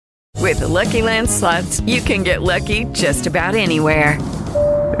With the Lucky Land Slots, you can get lucky just about anywhere.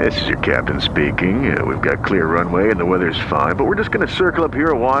 This is your captain speaking. We've got clear runway and the weather's fine, but we're just going to circle up here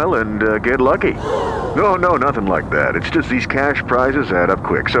a while and get lucky. No, nothing like that. It's just these cash prizes add up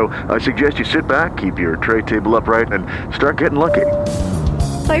quick. So I suggest you sit back, keep your tray table upright, and start getting lucky.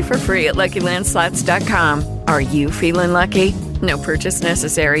 Play for free at LuckyLandSlots.com. Are you feeling lucky? No purchase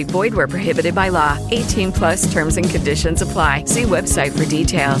necessary. Void where prohibited by law. 18+ terms and conditions apply. See website for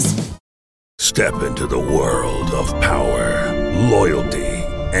details. Step into the world of power, loyalty,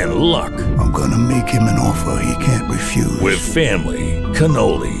 and luck. I'm gonna make him an offer he can't refuse. With family,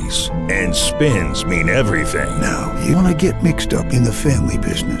 cannolis, and spins mean everything. Now, you wanna get mixed up in the family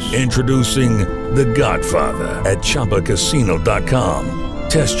business. Introducing The Godfather at ChumbaCasino.com.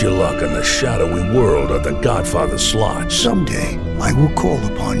 Test your luck in the shadowy world of The Godfather slot. Someday, I will call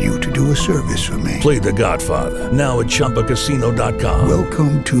upon you to do a service for me. Play The Godfather, now at ChumbaCasino.com.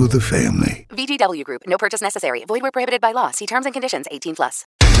 Welcome to the family. VGW Group. No purchase necessary. Void where prohibited by law. See terms and conditions. 18+.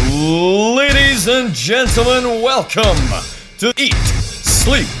 Ladies and gentlemen, welcome to Eat,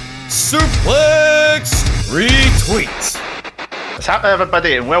 Sleep, Suplex, Retweet. What's happening,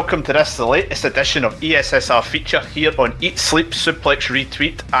 everybody, and welcome to the latest edition of ESSR feature here on Eat, Sleep, Suplex,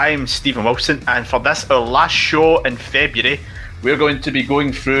 Retweet. I'm Stephen Wilson, and for this, our last show in February, we're going to be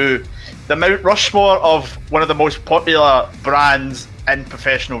going through the Mount Rushmore of one of the most popular brands in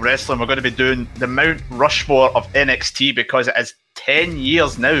professional wrestling. We're going to be doing the Mount Rushmore of NXT because it is 10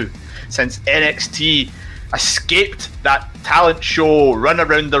 years now since NXT escaped that talent show, run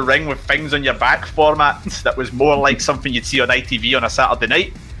around the ring with things on your back format that was more like something you'd see on ITV on a Saturday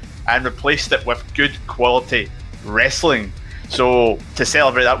night, and replaced it with good quality wrestling. So to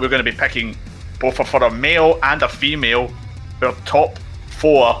celebrate that, we're going to be picking both for a male and a female our top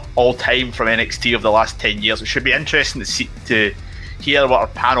 4 all time from NXT of the last 10 years. It should be interesting to hear what our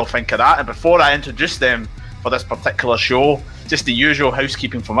panel think of that. And before I introduce them for this particular show, just the usual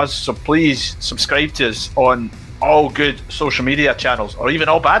housekeeping from us. So please subscribe to us on all good social media channels, or even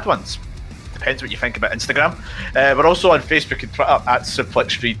all bad ones. Depends what you think about Instagram. We're also on Facebook and Twitter at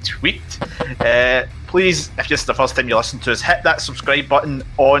Suplex Retweet. Please, if this is the first time you listen to us, hit that subscribe button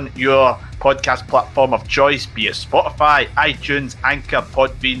on your podcast platform of choice, be it Spotify, iTunes, Anchor,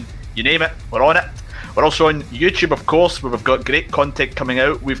 Podbean, you name it, we're on it. We're also on YouTube, of course, where we've got great content coming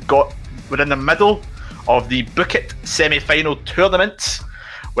out. We're in the middle of the Book It semi-final tournament,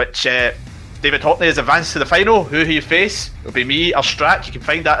 which David Hockney has advanced to the final. Who he face will be me or Strack. You can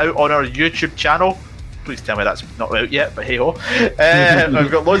find that out on our YouTube channel. Please tell me that's not out yet, but hey ho.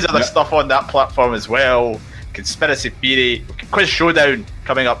 We've got loads of other stuff on that platform as well. Conspiracy Theory, Quiz Showdown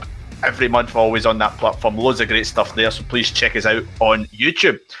coming up every month, always on that platform. Loads of great stuff there, so please check us out on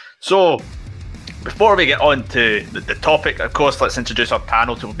YouTube. So before we get on to the topic, of course, let's introduce our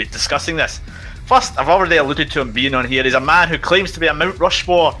panel to be discussing this. First, I've already alluded to him being on here. He's a man who claims to be a Mount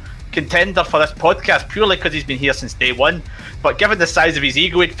Rushmore contender for this podcast purely because he's been here since day one. But given the size of his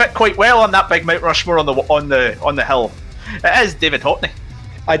ego, he'd fit quite well on that big Mount Rushmore on the hill. It is David Hockney.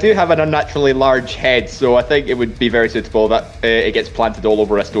 I do have an unnaturally large head, so I think it would be very suitable that it gets planted all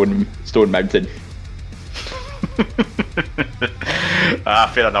over a stone mountain.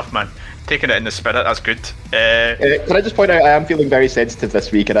 Fair enough, man. Taking it in the spirit, that's good. Can I just point out, I am feeling very sensitive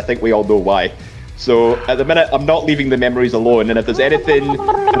this week, and I think we all know why. So at the minute, I'm not leaving the memories alone, and if there's anything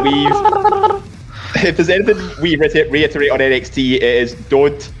we reiterate on NXT, it is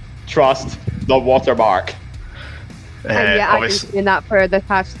don't trust the watermark. And yeah, I've been doing that for the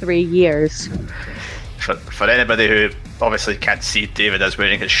past 3 years. For anybody who obviously can't see, David is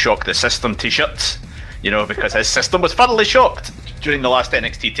wearing his Shock the System t-shirts, because his system was thoroughly shocked during the last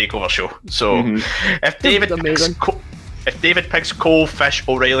NXT TakeOver show. So if David picks Cole, Fish,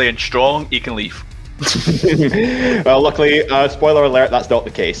 O'Reilly and Strong, he can leave. Well, luckily, spoiler alert, that's not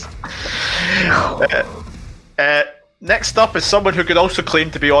the case. Next up is someone who could also claim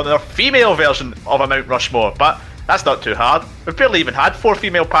to be on our female version of a Mount Rushmore, but that's not too hard. We've barely even had 4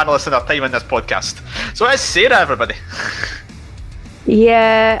 female panelists in our time in this podcast. So it's Sarah, everybody.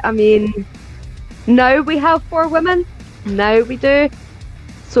 Yeah, I mean, now we have 4 women. Now we do.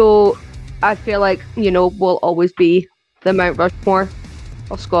 So I feel like, we'll always be the Mount Rushmore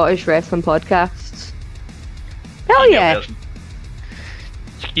of Scottish wrestling podcasts. Hell yeah.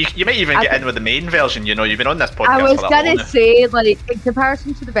 You might even get in with the main version, you've been on this podcast. I was going to say, in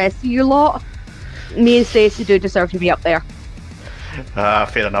comparison to the rest of you lot, me and Stacey do deserve to be up there.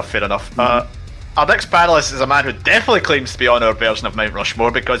 Fair enough. Our next panelist is a man who definitely claims to be on our version of Mount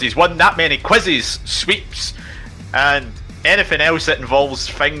Rushmore because he's won that many quizzes, sweeps, and anything else that involves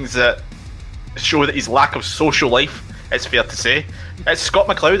things that show that his lack of social life, it's fair to say. It's Scott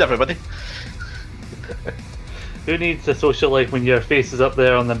McLeod, everybody. Who needs a social life when your face is up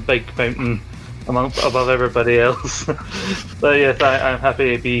there on the big mountain above everybody else? But yes, I'm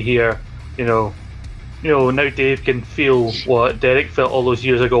happy to be here. Now Dave can feel what Derek felt all those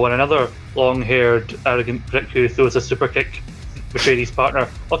years ago when another long-haired, arrogant prick who throws a super kick betrayed his partner.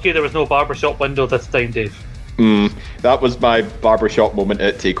 Lucky there was no barbershop window this time, Dave. That was my barbershop moment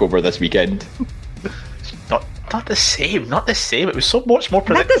at TakeOver this weekend. Not the same. It was so much more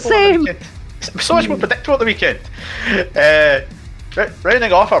predictable. Not the same. It was so much more predictable at the weekend.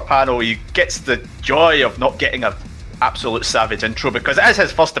 Rounding off our panel, he gets the joy of not getting an absolute savage intro because it is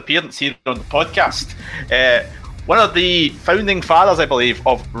his first appearance here on the podcast. One of the founding fathers, I believe,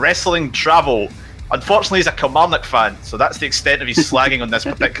 of wrestling travel. Unfortunately, he's a Kilmarnock fan, so that's the extent of his slagging on this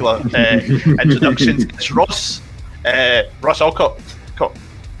particular introduction. It's Ross Alcock.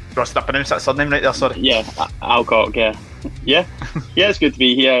 Ross, did I pronounce that surname right there? Sorry. Yeah, Alcock, yeah. It's good to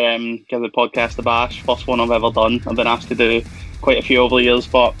be here. Give the podcast a bash. First one I've ever done. I've been asked to do quite a few over the years,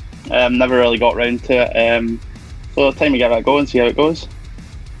 but never really got round to it. So time to give it a go and see how it goes.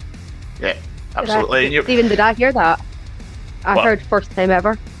 Yeah, absolutely. Stephen, did I hear that? I heard first time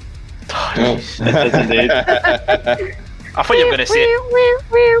ever. It is indeed. I thought you were going to say.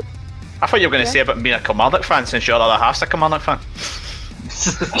 I thought you were going to say about being a Kilmarnock fan, since your other half's a Kilmarnock fan.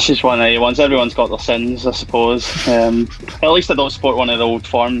 It's just one of the ones. Everyone's got their sins, I suppose. At least I don't support one of the old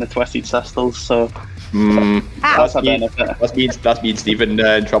firm, the Twisted Sisters. So that's a benefit. That's me and Stephen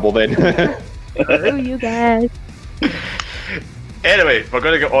in trouble then. Oh, you guys. Anyway, we're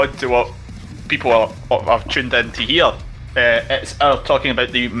going to get on to what people have tuned in to hear. It's talking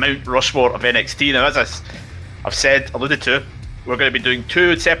about the Mount Rushmore of NXT. Now, as I've alluded to, we're going to be doing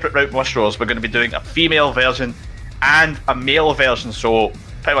two separate Mount Rushmores. We're going to be doing a female version and a male version. So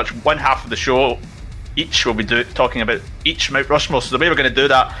pretty much one half of the show each will be talking about each Mount Rushmore. So the way we're going to do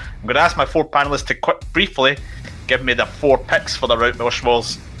that, I'm going to ask my four panelists to briefly give me the four picks for the Mount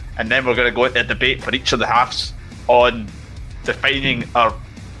Rushmores, and then we're going to go into a debate for each of the halves on defining our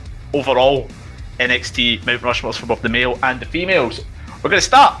overall NXT Mount Rushmores for both the male and the females. We're going to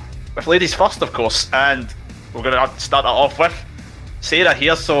start with ladies first, of course, and we're going to start that off with Sarah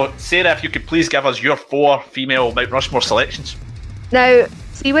here. So, Sarah, if you could please give us your four female Mount Rushmore selections. Now,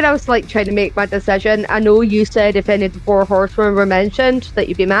 see, when I was trying to make my decision, I know you said if any of the four horsemen were mentioned that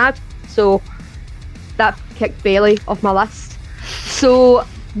you'd be mad, so that kicked Bailey off my list. So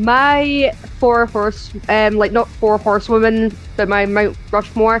my not four horsewomen, but my Mount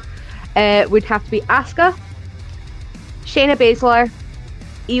Rushmore would have to be Asuka, Shayna Baszler,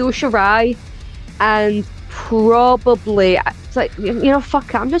 Io Shirai, and probably fuck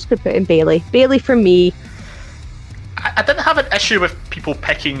it, I'm just gonna put in Bailey. Bailey for me. I didn't have an issue with people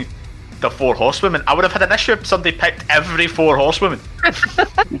picking the four horsewomen. I would have had an issue if somebody picked every four horsewomen.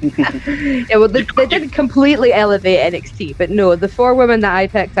 Yeah, well, they didn't completely elevate NXT, but no, the four women that I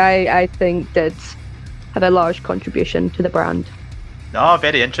picked, I think did have a large contribution to the brand. No,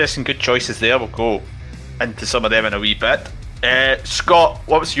 very interesting. Good choices there. We'll go into some of them in a wee bit. Scott,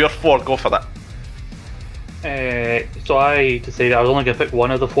 what was your four? Go for that. So I decided I was only going to pick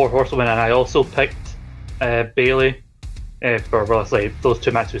one of the four horsewomen, and I also picked Bailey for obviously those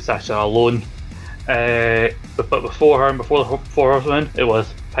two matches with Sasha alone. But before her and before the four horsewomen, it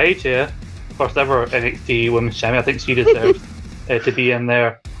was Paige here, first ever NXT Women's Champion. I think she deserves to be in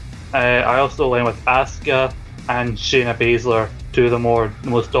there. I also went with Asuka and Shayna Baszler, two of the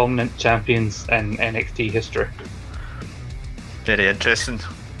most dominant champions in NXT history. Very interesting.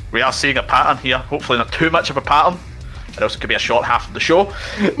 We are seeing a pattern here. Hopefully not too much of a pattern. It also could be a short half of the show.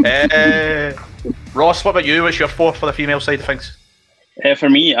 Ross, what about you? What's your four for the female side of things? For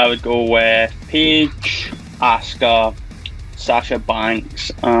me, I would go with Paige, Asuka, Sasha Banks,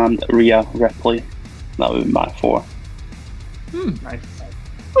 and Rhea Ripley. That would be my four. Nice.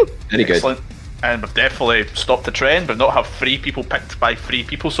 Very good. Excellent. And we've definitely stopped the trend. We've not had three people picked by three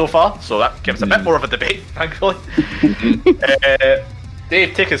people so far, so that gives a bit more of a debate, thankfully.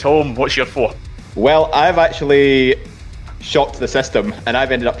 Dave, take us home. What's your four? Well, I've actually shocked the system, and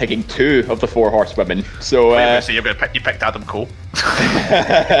I've ended up picking two of the four horsewomen. So, so you picked Adam Cole.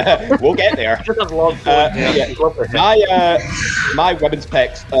 We'll get there. My women's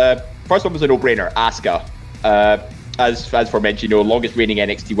picks. First one was a no-brainer. Asuka. As for mentioned, longest reigning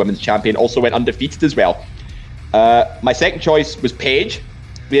NXT Women's Champion, also went undefeated as well. My second choice was Paige,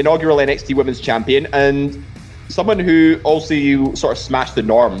 the inaugural NXT Women's Champion, and someone who also sort of smashed the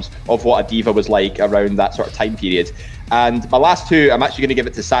norms of what a diva was like around that sort of time period. And my last two, I'm actually going to give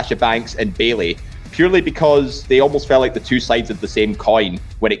it to Sasha Banks and Bailey purely because they almost felt like the two sides of the same coin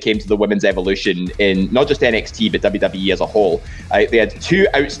when it came to the women's evolution in not just NXT, but WWE as a whole. They had two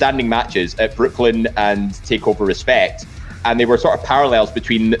outstanding matches at Brooklyn and TakeOver Respect, and they were sort of parallels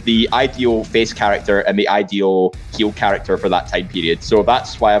between the ideal face character and the ideal heel character for that time period. So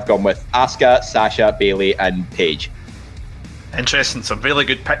that's why I've gone with Asuka, Sasha, Bayley, and Paige. Interesting. Some really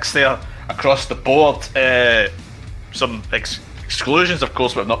good picks there across the board. Some exclusions, of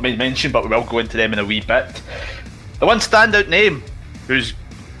course, we've not made mention, but we will go into them in a wee bit. The one standout name, who's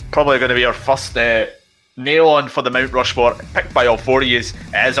probably going to be our first nail on for the Mount Rushmore, picked by all four of you,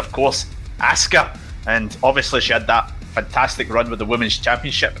 is of course Asuka. And obviously she had that fantastic run with the Women's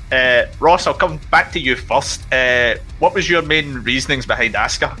Championship. Ross, I'll come back to you first. What was your main reasonings behind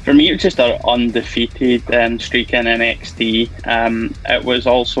Asuka? For me, it was just an undefeated streak in NXT. It was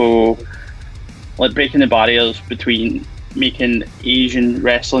also like breaking the barriers between making Asian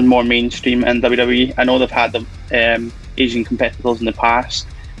wrestling more mainstream in WWE. I know they've had the Asian competitors in the past,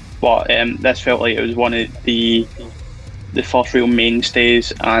 but this felt like it was one of the first real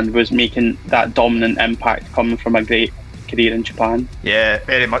mainstays and was making that dominant impact coming from a great career in Japan. Yeah,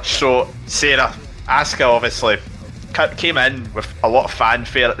 very much so. Sarah, Asuka obviously came in with a lot of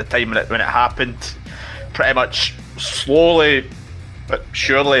fanfare at the time when it happened. Pretty much slowly but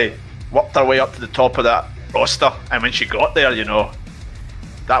surely worked her way up to the top of that roster, and when she got there, you know,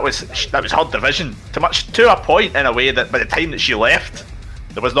 that was her division to a point, in a way that by the time that she left,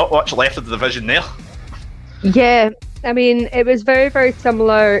 there was not much left of the division there. Yeah, I mean, it was very, very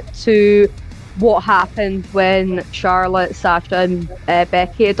similar to what happened when Charlotte, Sasha and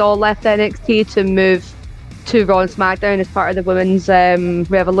Becky had all left NXT to move to Raw and SmackDown as part of the women's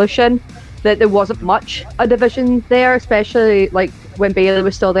revolution, that there wasn't much a division there, especially like when Bayley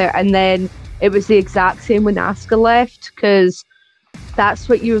was still there. And then it was the exact same when Asuka left, because that's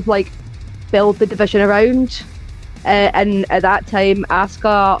what you like build the division around. And at that time,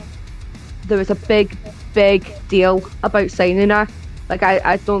 Asuka, there was a big deal about signing her. Like,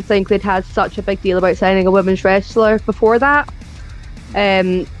 I don't think they'd had such a big deal about signing a women's wrestler before that.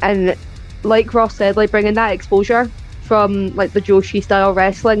 And like Ross said, like bringing that exposure from like the Joshi style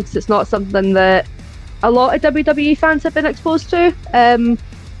wrestling, because it's not something that a lot of WWE fans have been exposed to. And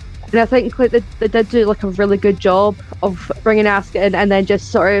I think like they did do like a really good job of bringing Asuka in and then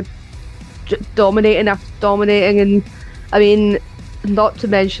just sort of dominating after dominating. And I mean, not to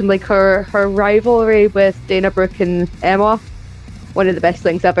mention like her rivalry with Dana Brooke and Emma, one of the best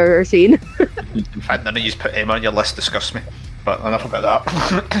things I've ever seen. In fact, none of you put Emma on your list, disgust me. But enough about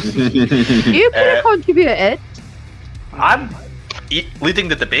that. You could have contributed. I'm leading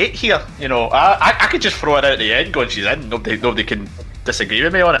the debate here. You know, I could just throw it out at the end, going she's in. Nobody can disagree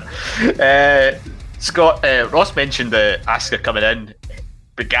with me on it. Scott, Ross mentioned the Asuka coming in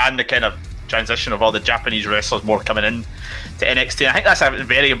began the kind of transition of all the Japanese wrestlers more coming in to NXT. I think that's a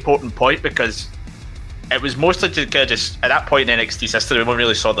very important point, because it was mostly just at that point in NXT's history, we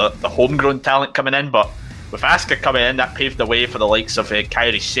really saw the homegrown talent coming in, but with Asuka coming in, that paved the way for the likes of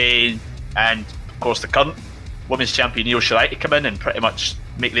Kairi Sane and, of course, the current Women's Champion Io Shirai to come in and pretty much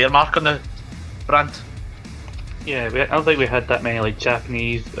make their mark on the brand. Yeah, I don't think we had that many like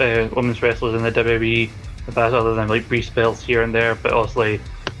Japanese women's wrestlers in the WWE in the past, other than like brief spells here and there, but also like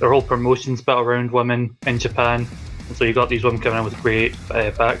their whole promotion's built around women in Japan, and so you got these women coming in with great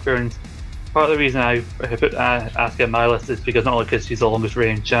backgrounds. Part of the reason I put Asuka on my list is because not only because she's the longest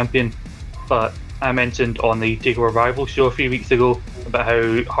reigning champion, but I mentioned on the TakeOver Rival show a few weeks ago about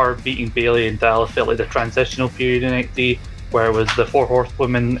how her beating Bayley and Dallas felt like the transitional period in NXT, where it was the Four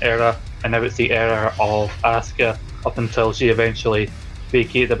Horsewomen era, and now it's the era of Asuka up until she eventually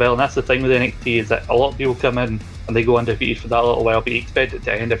vacated the belt. And that's the thing with NXT, is that a lot of people come in and they go undefeated for that little while, but you expect it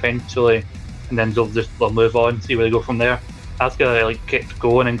to end eventually, and then they'll move on, see where they go from there. Asuka like kept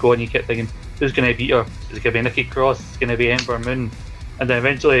going and going. You kept thinking, who's going to beat her? Is it going to be Nikki Cross? Is it going to be Ember Moon? And then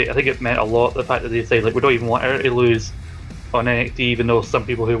eventually, I think it meant a lot, the fact that they said, like, we don't even want her to lose on NXT, even though some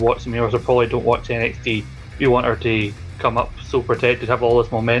people who watch the mirrors or probably don't watch NXT, we want her to come up so protected, have all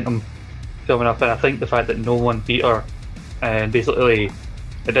this momentum coming up. And I think the fact that no one beat her, and basically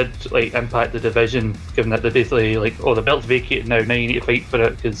it did like impact the division, given that they basically like, oh, the belt's vacated now you need to fight for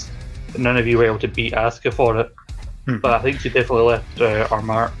it, because none of you were able to beat Asuka for it. But I think she definitely left her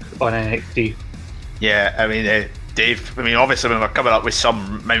mark on NXT. Yeah, I mean, Dave, I mean, obviously when we're coming up with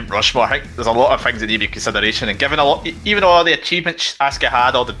some Mount Rushmore, I think there's a lot of things that need to be consideration, and given a lot, even all the achievements Asuka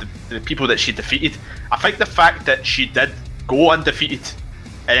had, all the people that she defeated, I think the fact that she did go undefeated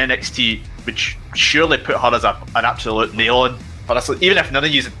in NXT, which surely put her as an absolute nail on for us. Even if none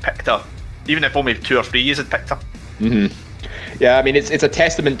of you had picked her, even if only 2 or 3 years had picked her. Yeah, I mean, it's a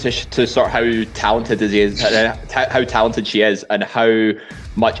testament to sort of how talented how talented she is, and how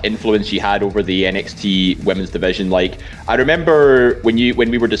much influence she had over the NXT women's division. Like, I remember when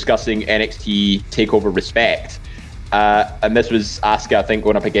we were discussing NXT Takeover Respect, and this was Asuka, I think,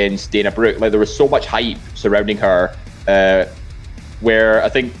 going up against Dana Brooke. Like, there was so much hype surrounding her, where I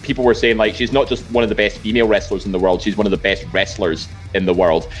think people were saying, like, she's not just one of the best female wrestlers in the world, she's one of the best wrestlers in the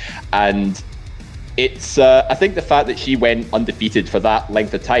world. And it's I think the fact that she went undefeated for that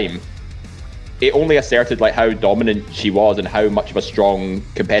length of time, it only asserted like how dominant she was and how much of a strong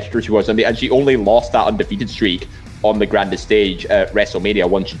competitor she was. And she only lost that undefeated streak on the grandest stage at WrestleMania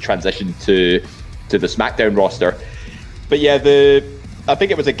once she transitioned to the SmackDown roster. But yeah, I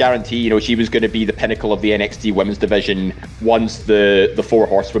think it was a guarantee, you know, she was going to be the pinnacle of the NXT women's division once the four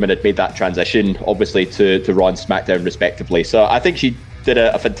horsewomen had made that transition, obviously, to Raw and SmackDown respectively. So I think she did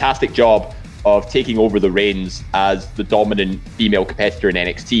a fantastic job of taking over the reins as the dominant female competitor in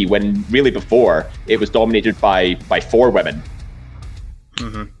NXT, when really before it was dominated by four women.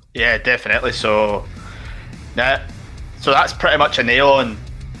 Mm-hmm. Yeah, definitely. So that's pretty much a nail on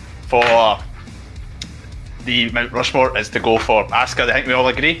for the Mount Rushmore, is to go for Asuka. I think we all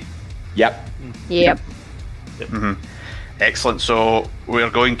agree. Yep. Mm-hmm. Excellent. So we're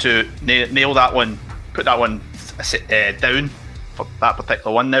going to nail that one, put that one down for that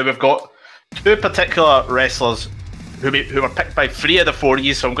particular one. Now we've got two particular wrestlers who were picked by 3 of the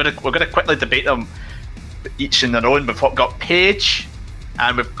 4Es, so we're gonna quickly debate them each in their own. We've got Paige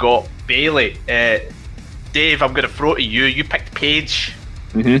and we've got Bayley. Dave, I'm gonna throw to you. You picked Paige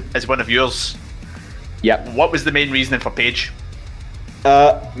as one of yours. Yep. What was the main reasoning for Paige?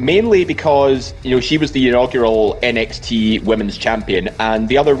 Mainly because, you know, she was the inaugural NXT Women's Champion, and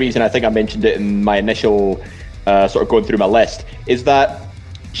the other reason, I think I mentioned it in my initial sort of going through my list, is that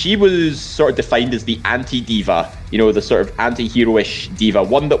she was sort of defined as the anti-diva, you know, the sort of anti-hero-ish diva,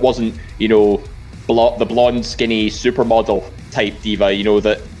 one that wasn't, you know, the blonde, skinny supermodel type diva. You know,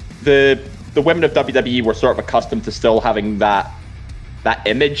 that the women of WWE were sort of accustomed to still having that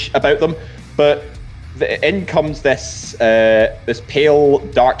image about them, but in comes this pale,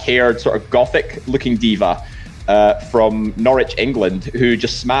 dark-haired, sort of gothic-looking diva from Norwich, England, who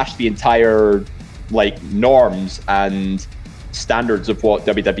just smashed the entire like norms and standards of what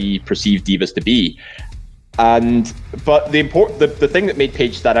WWE perceived divas to be. But the thing that made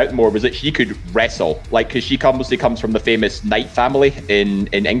Paige stand out more was that she could wrestle, like, because she comes from the famous Knight family in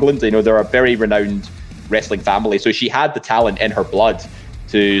England. You know, they're a very renowned wrestling family, so she had the talent in her blood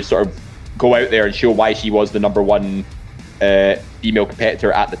to sort of go out there and show why she was the number one female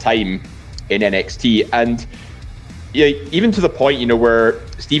competitor at the time in NXT. And yeah, even to the point, you know, where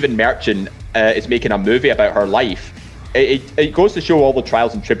Stephen Merchant is making a movie about her life. It goes to show all the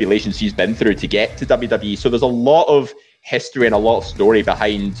trials and tribulations she's been through to get to WWE. So there's a lot of history and a lot of story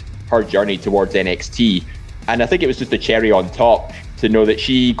behind her journey towards NXT. And I think it was just a cherry on top to know that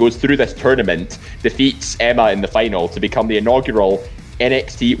she goes through this tournament, defeats Emma in the final to become the inaugural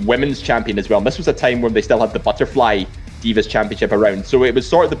NXT Women's Champion as well. And this was a time when they still had the Butterfly Divas Championship around. So it was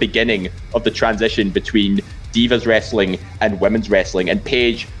sort of the beginning of the transition between Divas Wrestling and Women's Wrestling. And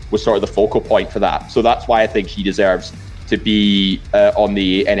Paige was sort of the focal point for that. So that's why I think she deserves to be on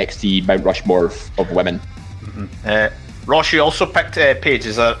the NXT Mount Rushmore of women. Ross, you also picked Paige.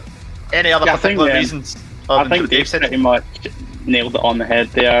 Is there any other particular reasons? I think Dave pretty much nailed it on the head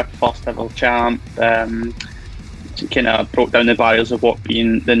there. First ever champ. Kind of broke down the barriers of what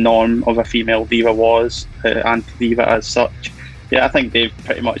being the norm of a female diva was, anti-diva as such. Yeah, I think Dave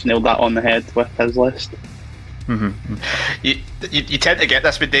pretty much nailed that on the head with his list. You tend to get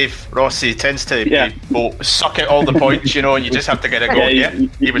this with Dave, Ross. He tends to suck out all the points, you know, and you just have to get it going.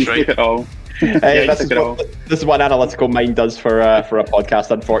 He was right. This is what an analytical mind does for a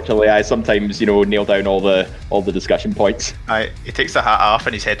podcast. Unfortunately, I sometimes, you know, nail down all the discussion points. He takes the hat off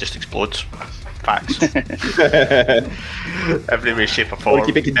and his head just explodes. Facts. Every way, shape or form.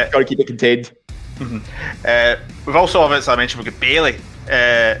 Gotta keep it contained. We've also, as I mentioned, we've got Bayley.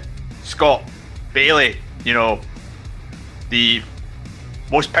 Scott, Bayley, you know, the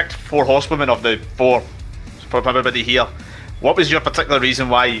most picked 4 horsewomen of the 4 from everybody here. What was your particular reason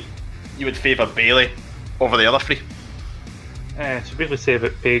why you would favour Bayley over the other 3? To briefly say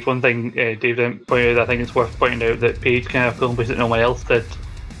about Paige, one thing Dave didn't point out, I think it's worth pointing out that Paige kind of accomplished that no one else did,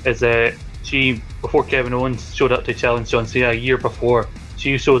 is she, before Kevin Owens showed up to challenge John Cena a year before,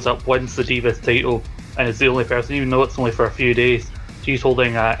 she shows up, wins the Divas title, and is the only person, even though it's only for a few days, she's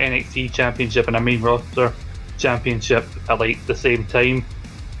holding a NXT championship and a main roster championship at like the same time.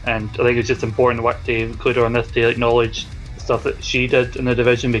 And I think it's just important to include her on this to acknowledge the stuff that she did in the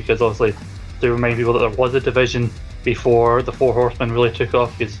division, because obviously to remind people that there was a division before the Four Horsemen really took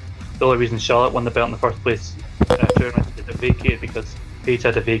off, because the only reason Charlotte won the belt in the first place tournament is to vacate it, because Paige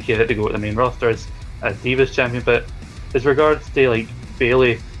had to vacate it to go to the main roster as Divas champion. But as regards to like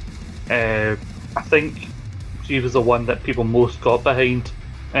Bayley, I think she was the one that people most got behind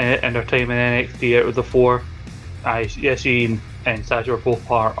in her time in NXT out of the four. She and Sasha were both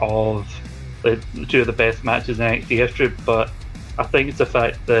part of the two of the best matches in NXT history, but I think it's the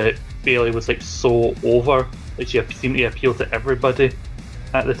fact that Bayley was like so over that she seemed to appeal to everybody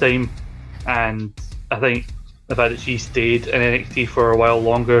at the time, and I think the fact that she stayed in NXT for a while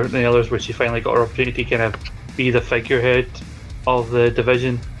longer than the others, where she finally got her opportunity to kind of be the figurehead of the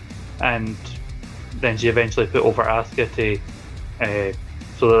division, and then she eventually put over Asuka to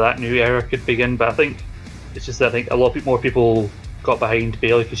so that new era could begin. But I think it's just that I think a lot more people got behind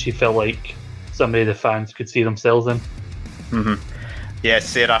Bayley because she felt like somebody the fans could see themselves in. Mm-hmm. Yeah,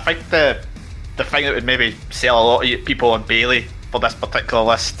 Sarah, I think the thing that would maybe sell a lot of people on Bayley for this particular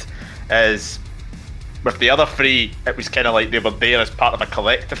list is with the other three, it was kind of like they were there as part of a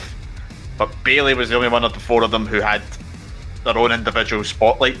collective, but Bayley was the only one of the four of them who had their own individual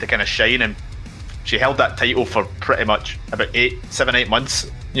spotlight to kind of shine, and she held that title for pretty much about 7-8 months,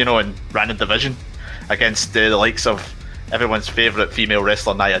 and ran a division against the likes of everyone's favourite female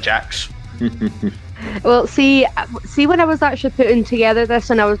wrestler, Nia Jax. Well, see, when I was actually putting together this,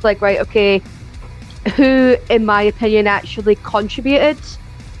 and I was like, right, okay, who, in my opinion, actually contributed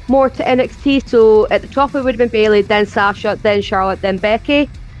more to NXT? So at the top, it would have been Bayley, then Sasha, then Charlotte, then Becky.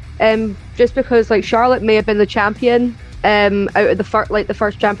 Just because, like, Charlotte may have been the champion out of the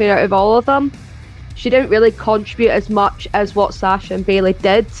first champion out of all of them. She didn't really contribute as much as what Sasha and Bayley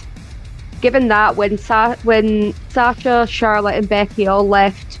did. Given that, when Sasha, Charlotte, and Becky all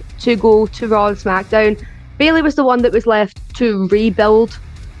left to go to Raw and SmackDown, Bayley was the one that was left to rebuild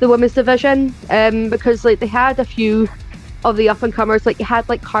the women's division, because like they had a few of the up and comers, like you had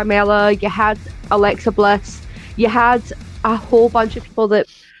like Carmella, you had Alexa Bliss, you had a whole bunch of people that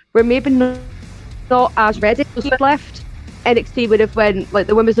were maybe not as ready to left. NXT would have went, like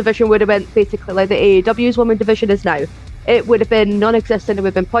the women's division would have went basically like the AEW's women's division is now. It would have been non-existent, it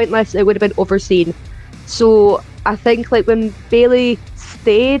would have been pointless, it would have been overseen. So I think like when Bayley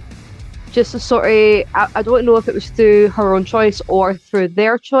stayed, just to sort of, I don't know if it was through her own choice or through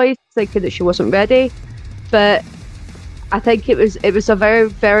their choice, thinking that she wasn't ready, but I think it was a very,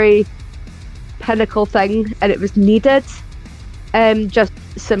 very pinnacle thing, and it was needed, just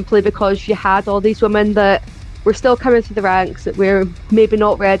simply because you had all these women that were still coming through the ranks that were maybe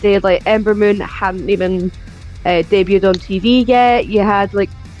not ready. Like Ember Moon hadn't even debuted on TV yet. You had like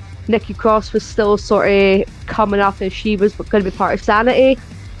Nikki Cross was still sort of coming up, and she was going to be part of Sanity.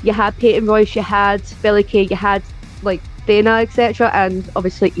 You had Peyton Royce, you had Billie Kay, you had like Dana, etc., and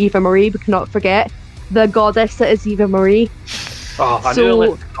obviously Eva Marie. We cannot forget the goddess that is Eva Marie. Oh, I knew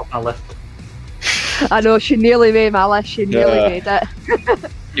it off my list. I know, she nearly made my list. She nearly made it.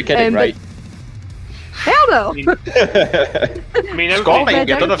 You're getting right. Hell no! I mean, Scott might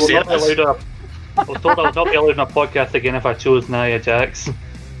get enough I was told I would not be allowed on a podcast again if I chose Nia Jax.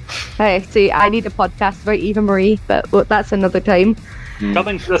 Hey, see, I need a podcast about Eva Marie, but that's another time.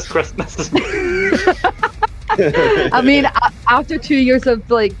 Coming this Christmas. I mean, after 2 years of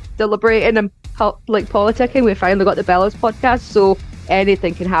like deliberating and like politicking, we finally got the Bellas podcast, so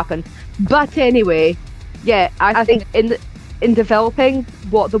anything can happen. But anyway, yeah, I think in developing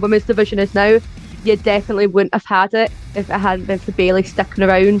what the women's division is now, you definitely wouldn't have had it if it hadn't been for Bayley sticking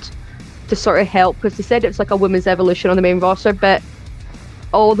around to sort of help, because they said it's like a women's evolution on the main roster, but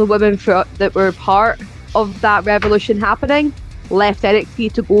all the women that were part of that revolution happening left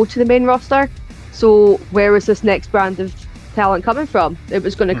NXT to go to the main roster. So where was this next brand of talent coming from? It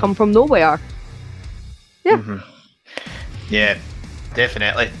was going to come from nowhere. Yeah. Mm-hmm. Yeah,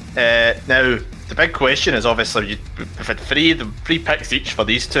 definitely. Now, the big question is obviously we've had three picks each for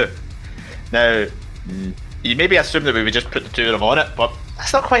these two. Now, you maybe assume that we would just put the two of them on it, but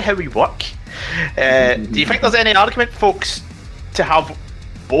that's not quite how we work. Do you think there's any argument, folks, to have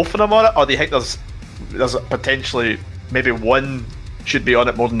both of them on it, or do you think there's potentially maybe one should be on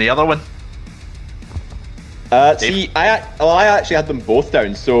it more than the other one? See, I actually had them both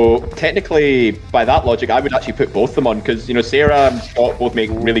down, so technically, by that logic, I would actually put both of them on, because Sarah and Scott both make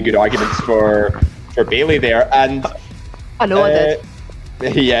really good arguments for Bayley there, and I know I did.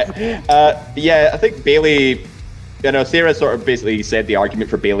 I think Bayley, Sarah sort of basically said the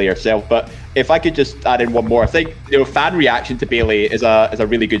argument for Bayley herself, but if I could just add in one more, I think fan reaction to Bayley is a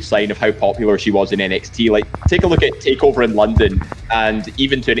really good sign of how popular she was in NXT. Like, take a look at TakeOver in London, and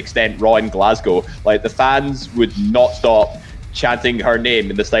even to an extent Raw in Glasgow. Like, the fans would not stop chanting her name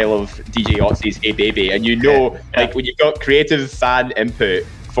in the style of DJ Otzi's "Hey Baby," and like when you've got creative fan input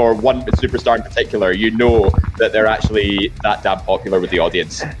for one superstar in particular, that they're actually that damn popular with the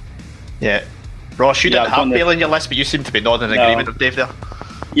audience. Yeah, Ross, you didn't have Bayley on your list, but you seem to be nodding in agreement with Dave there.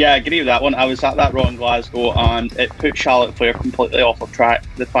 Yeah, I agree with that one. I was at that Raw in Glasgow, and it put Charlotte Flair completely off of track.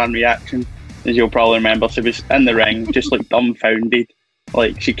 The fan reaction, as you'll probably remember, she was in the ring, just like dumbfounded,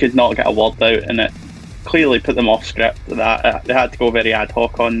 like she could not get a word out, and it clearly put them off script. That they had to go very ad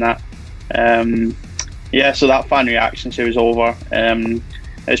hoc on that. So that fan reaction, she was over.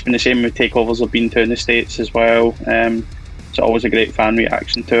 It's been the same with takeovers I've been to in the States as well. It's always a great fan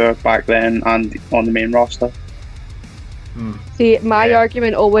reaction to her back then and on the main roster. See, my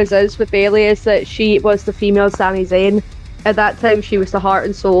argument always is with Bayley is that she was the female Sami Zayn. At that time, she was the heart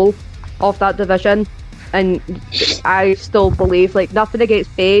and soul of that division, and I still believe, like, nothing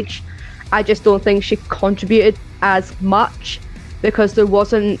against Paige, I just don't think she contributed as much because there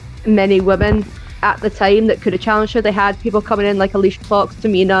wasn't many women at the time that could have challenged her. They had people coming in like Alicia Fox,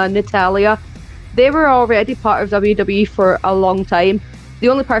 Tamina, and Natalya. They were already part of WWE for a long time. The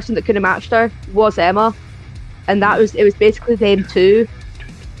only person that could have matched her was Emma, and it was basically them two.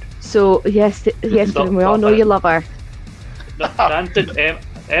 So yes, we all know you love her. Granted,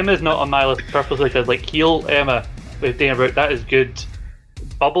 Emma's not on my list purposely because, like, heel Emma with Dana Brooke, that is good.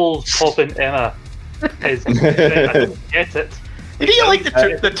 Bubbles popping Emma is. I don't get it. You feel like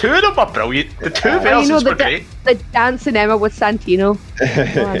the two of them are brilliant. The two versions were great. The dancing Emma with Santino.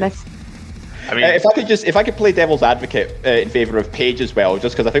 I miss. I mean, if I could play devil's advocate in favour of Paige as well,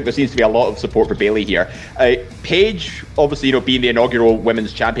 just because I think there seems to be a lot of support for Bayley here. Paige, obviously, being the inaugural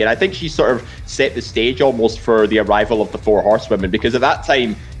women's champion, I think she sort of set the stage almost for the arrival of the Four Horsewomen, because at that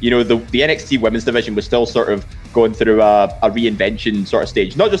time, the NXT women's division was still sort of going through a reinvention sort of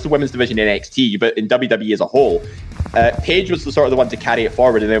stage. Not just the women's division in NXT, but in WWE as a whole. Paige was the one to carry it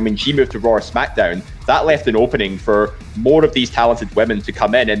forward, and then when she moved to Raw or SmackDown, that left an opening for more of these talented women to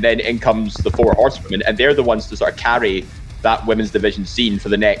come in, and then in comes the Four Horsewomen, and they're the ones to sort of carry that women's division scene for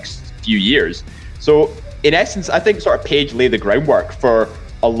the next few years. So in essence, I think sort of Paige laid the groundwork for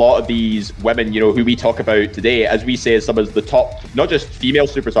a lot of these women, who we talk about today, as we say, as some of the top, not just female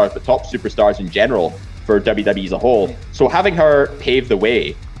superstars, but top superstars in general for WWE as a whole. So having her pave the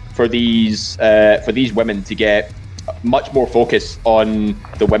way for these women to get much more focus on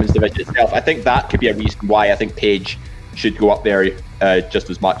the women's division itself, I think that could be a reason why I think Paige should go up there just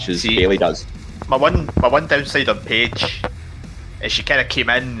as much as Bayley does. My one downside on Paige is she kind of came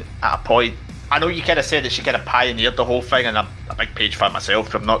in at a point. I know you kind of said that she kind of pioneered the whole thing, and I'm a big Paige fan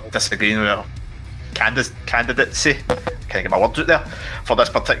myself. I'm not disagreeing with her candidacy. Can I get my words out there for this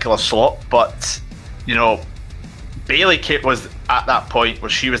particular slot? But Bayley was at that point where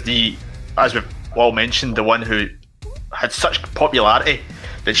she was as we've all mentioned, the one who had such popularity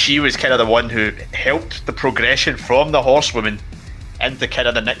that she was kind of the one who helped the progression from the Horsewomen into kind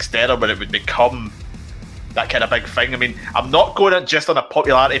of the next era where it would become that kind of big thing. I mean, I'm not going just on a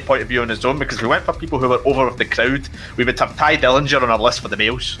popularity point of view on its own, because we went for people who were over with the crowd. We would have Ty Dillinger on our list for the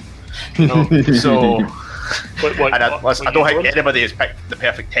males. So I don't think anybody has picked the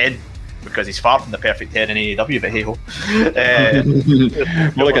perfect 10, because he's far from the perfect 10 in AEW, but hey ho.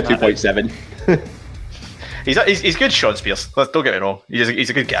 More like a 2.7. He's good, Sean Spears. Don't get me wrong. He's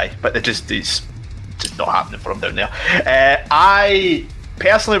a good guy, but it's just not happening for him down there. I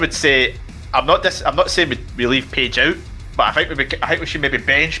personally would say I'm not saying we leave Paige out, but I think we should maybe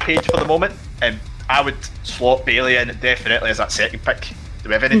bench Paige for the moment, and I would slot Bayley in definitely as that second pick. Do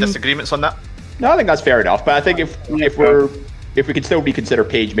we have any disagreements on that? No, I think that's fair enough. But I think if we could still reconsider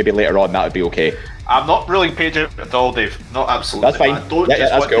Paige maybe later on, that would be okay. I'm not ruling Paige out at all, Dave. Not absolutely. That's fine.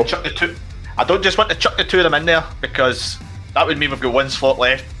 I don't just want to chuck the two of them in there, because that would mean we've got one slot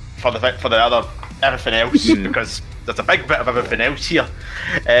left for the other everything else, because there's a big bit of everything else here.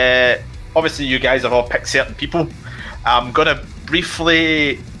 Obviously, you guys have all picked certain people. I'm going to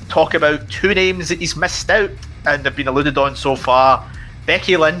briefly talk about two names that he's missed out and have been alluded on so far: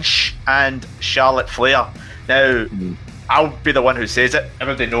 Becky Lynch and Charlotte Flair. Now, I'll be the one who says it.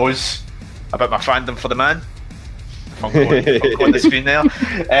 Everybody knows about my fandom for the man. I'm going on the screen there.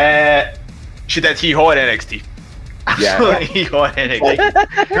 She did hee-haw in NXT. Yeah, hee-haw in NXT.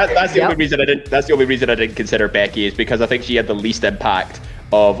 That's the only reason I didn't. That's the only reason I didn't consider Becky, is because I think she had the least impact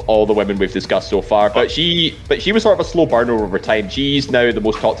of all the women we've discussed so far. But she was sort of a slow burner over time. She's now the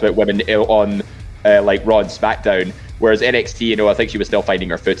most talked about women on like Raw and SmackDown, whereas NXT, I think she was still finding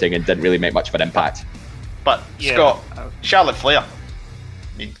her footing and didn't really make much of an impact. But Scott, Charlotte Flair.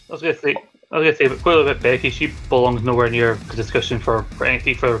 I was gonna say, but clearly with Becky, she belongs nowhere near the discussion for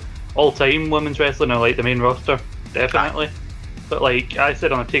NXT for all-time women's wrestling or like the main roster. Definitely. but like I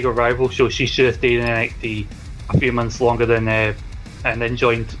said on a Takeover Rival show, she should have stayed in NXT a few months longer than and then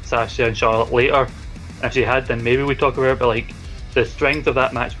joined Sasha and Charlotte later. And if she had, then maybe we talk about it. But like the strength of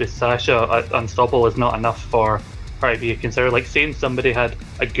that match with Sasha at Unstoppable is not enough for her to be considered. Like saying somebody had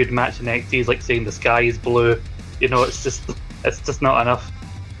a good match in NXT is like saying the sky is blue. You know, it's just not enough.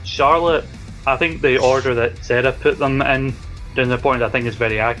 Charlotte, I think the order that Sarah put them in during the point I think is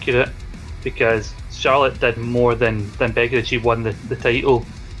very accurate, because Charlotte did more than Becky did. She won the title,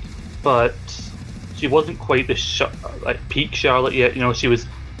 but she wasn't quite the peak Charlotte yet. You know, she was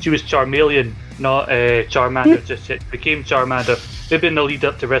Charmeleon, not Charmander. Just yet became Charmander. Maybe in the lead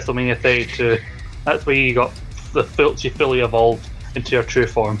up to WrestleMania 32. That's where you got she fully evolved into her true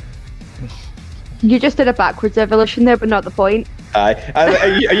form. You just did a backwards evolution there, but not the point. Are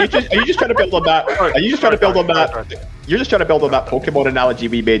you just trying to build on that? Are you just trying to build on that? You're just trying to build on that Pokemon analogy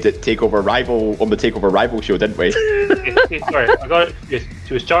we made at Takeover Rival on the Takeover Rival show, didn't we? Sorry, I got it. Yes,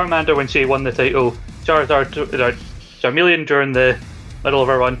 she was Charmander when she won the title. Charizard, Charmeleon during the middle of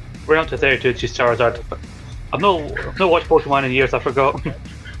her run. We're up to 32. She's Charizard. I've not watched Pokemon in years. I forgot.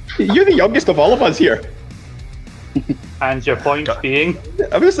 You're the youngest of all of us here. And your point being?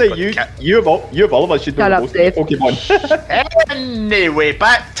 I'm gonna say you of all of us should know most of Pokemon. Anyway,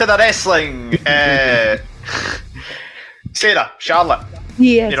 back to the wrestling. Sarah, Charlotte.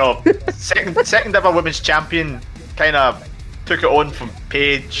 Yeah. You know, second ever women's champion. Kind of took it on from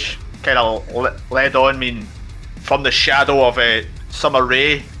Paige. Kind of led on. I mean, from the shadow of Summer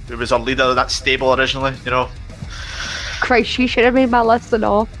Rae, who was her leader of that stable originally. You know. Christ, she should have made my list and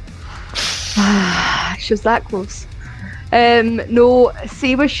all. She was that close. No,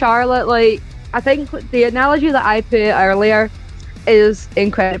 see with Charlotte, like, I think the analogy that I put earlier is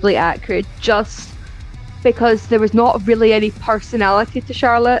incredibly accurate, just because there was not really any personality to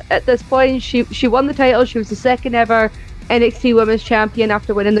Charlotte at this point. She won the title. She was the second ever NXT Women's Champion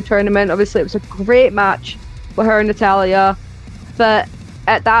after winning the tournament. Obviously, it was a great match with her and Natalya, but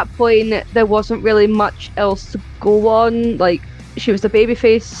at that point, there wasn't really much else to go on. Like, she was the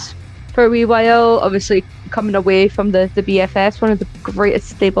babyface for a wee while, obviously coming away from the BFS, one of the greatest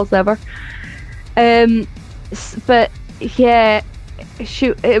stables ever. But yeah,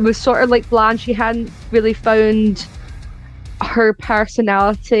 it was sort of like bland. She hadn't really found her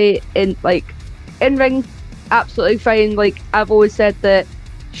personality in ring. Absolutely fine. Like, I've always said that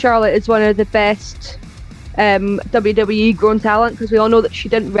Charlotte is one of the best WWE grown talent, because we all know that she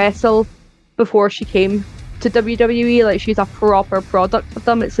didn't wrestle before she came to WWE. Like, she's a proper product of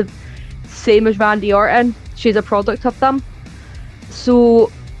them. It's the same as Randy Orton. She's a product of them.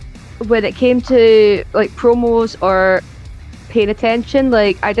 So when it came to like promos or paying attention,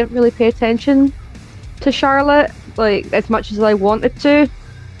 like, I didn't really pay attention to Charlotte like as much as I wanted to,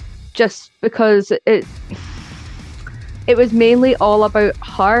 just because it was mainly all about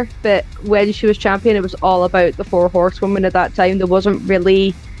her. But when she was champion, it was all about the four horsewomen at that time. There wasn't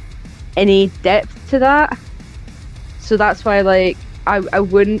really any depth to that, so that's why, like, I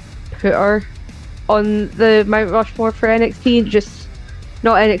wouldn't put her on the Mount Rushmore for NXT. Just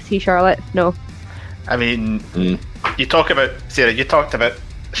not NXT Charlotte, no. I mean, you talked about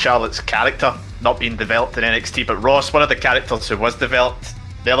Charlotte's character not being developed in NXT, but Ross, one of the characters who was developed,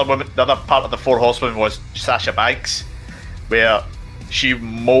 the other part of the Four Horsewomen was Sasha Banks, where she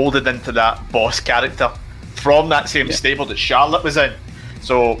molded into that boss character from that same stable that Charlotte was in.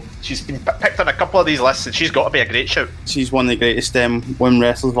 So she's been picked on a couple of these lists, and she's got to be a great shout. She's one of the greatest women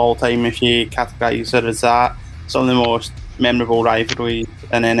wrestlers of all time, if you categorise her as that. Some of the most memorable rivalries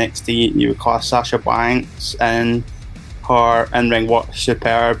in NXT, you would class Sasha Banks, and her in-ring work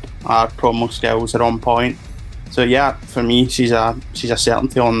superb. Her promo skills are on point. So yeah, for me, she's a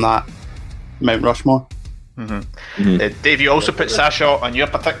certainty on that Mount Rushmore. Dave, you also put Sasha on your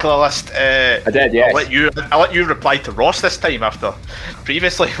particular list. I did, yes. I'll let you reply to Ross this time, after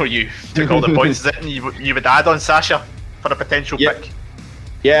previously where you took all the points and you would add on Sasha for a potential pick.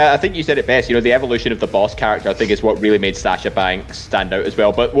 Yeah, I think you said it best. You know, the evolution of the boss character, I think, is what really made Sasha Banks stand out as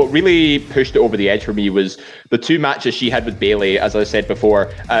well. But what really pushed it over the edge for me was the two matches she had with Bayley, as I said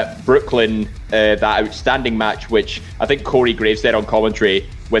before. Brooklyn, that outstanding match, which I think Corey Graves said on commentary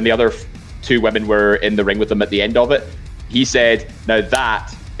when the other two women were in the ring with them at the end of it. He said, now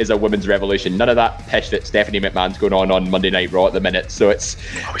that is a women's revolution. None of that pish that Stephanie McMahon's going on Monday Night Raw at the minute. So it's...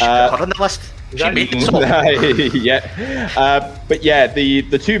 we should put her on the list. She made it so. Yeah. But yeah,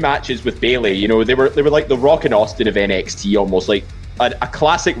 the two matches with Bayley, you know, they were like the Rock and Austin of NXT, almost like a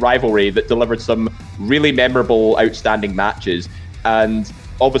classic rivalry that delivered some really memorable, outstanding matches. And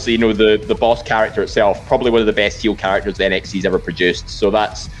obviously, you know, the boss character itself, probably one of the best heel characters NXT's ever produced. So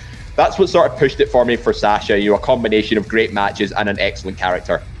that's that's what sort of pushed it for me for Sasha. A combination of great matches and an excellent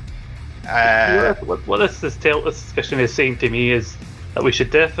character. What this discussion is saying to me is that we should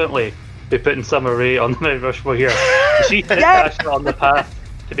definitely be putting Summer Rae on the Mount Rushmore here. She set Sasha on the path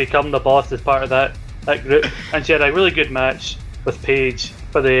to become the boss as part of that group, and she had a really good match with Paige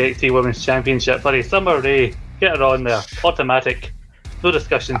for the NXT Women's Championship. Bloody Summer Rae, get her on there, automatic, no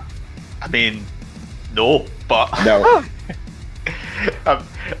discussion. I mean, no, but no.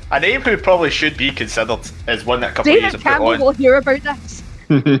 A name who probably should be considered is one that a couple of years David have put Campbell on. will hear about this.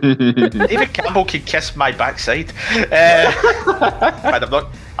 David Campbell can kiss my backside. And I'm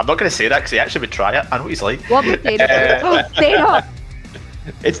not going to say that because he actually would try it. I know what he's like. What was Dana? Dana!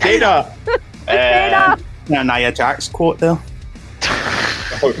 It's Dana! Dana! Nia Jax quote there.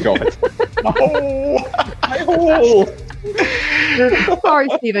 Oh god. Sorry,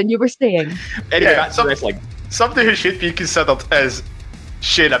 Stephen, you were saying. Anyway, that's wrestling. Somebody who should be considered is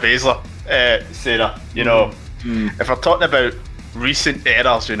Shayna Baszler. Sarah, you know, if we're talking about recent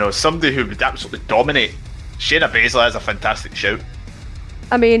eras, you know, somebody who would absolutely dominate, Shayna Baszler is a fantastic shout.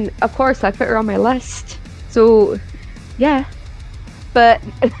 I mean, of course, I put her on my list. So, yeah. But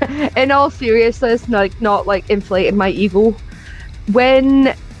in all seriousness, not like inflating my ego,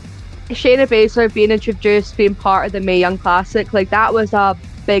 when Shayna Baszler being introduced, being part of the Mae Young Classic, like that was a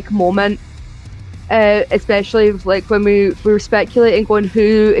big moment. Especially like when we were speculating going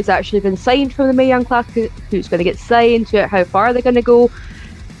who is actually been signed from the Mae Young Classic, who's going to get signed, how far they're going to go.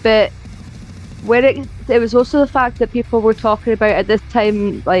 But when it was also the fact that people were talking about at this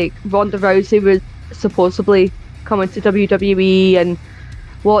time, like Ronda Rousey was supposedly coming to WWE and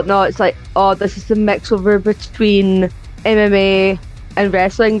whatnot. It's like, oh, this is the mix over between MMA and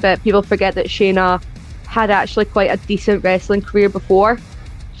wrestling, but people forget that Shayna had actually quite a decent wrestling career before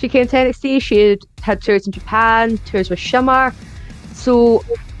she came to NXT. She had tours in Japan, tours with Shimmer, so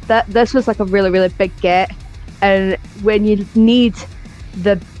this was like a really, really big get. And when you need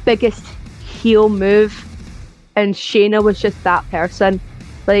the biggest heel move, and Shayna was just that person.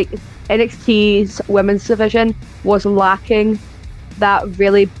 Like, NXT's women's division was lacking that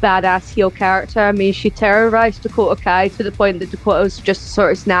really badass heel character. I mean, she terrorized Dakota Kai to the point that Dakota was just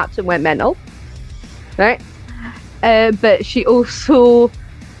sort of snapped and went mental, right? But she also,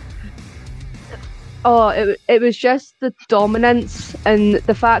 it was just the dominance and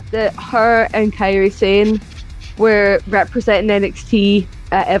the fact that her and Kairi Sane were representing NXT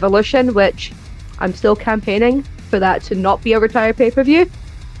at Evolution, which I'm still campaigning for that to not be a retired pay-per-view.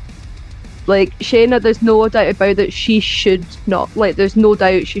 Like, Shayna, there's no doubt about that she should not, like, there's no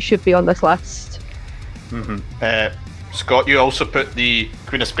doubt she should be on this list. Scott, you also put the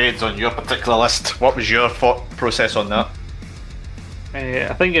Queen of Spades on your particular list. What was your thought process on that?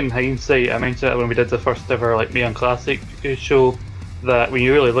 I think in hindsight, I mentioned it when we did the first ever like Mae Young Classic show, that when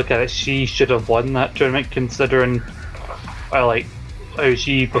you really look at it, she should have won that tournament, considering like how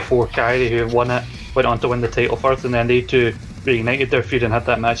she, before Kairi, who won it, went on to win the title first, and then they two reignited their feud and had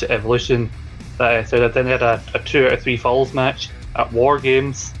that match at Evolution. So then they had a 2 out of 3 falls match at War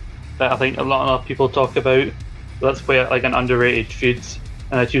Games that I think a lot of people talk about. So that's quite like an underrated feud.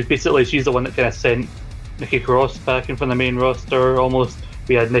 And she's the one that kind of sent Nikki Cross back in from the main roster almost.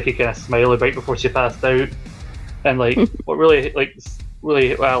 We had Nikki kind of smiling right before she passed out. And like what really what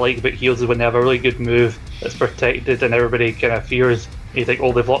I like about heels is when they have a really good move that's protected and everybody kind of fears. You think,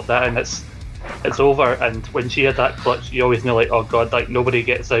 oh, they've locked that in, it's over. And when she had that clutch, you always know, like, oh god, like nobody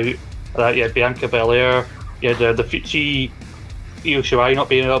gets out. You had Bianca Belair, you had the Io Shirai not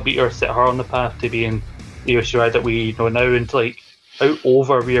being able to beat her, set her on the path to being Io Shirai that we know now, and like how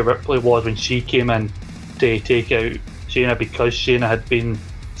over Rhea Ripley was when she came in to take out Shayna, because Shayna had been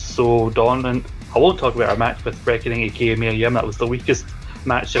so dominant. I won't talk about our match with Reckoning, aka Mia Yim. That was the weakest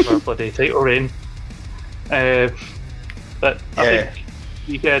match of her bloody title reign. But I think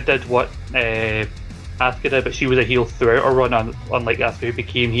Ika did what Asuka did, but she was a heel throughout her run, unlike Asuka, who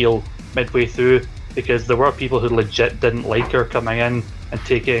became heel midway through, because there were people who legit didn't like her coming in and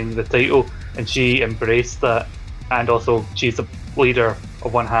taking the title, and she embraced that. And also, she's the leader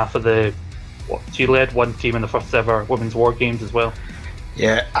of one half of she led one team in the first ever Women's War Games as well.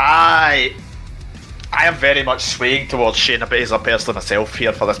 Yeah, I am very much swaying towards Shayna Baszler personally myself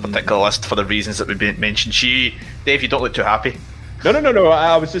here for this particular list for the reasons that we mentioned. Dave, you don't look too happy. No.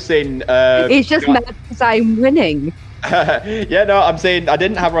 I was just saying. It's just mad because I'm winning. Yeah, no, I'm saying I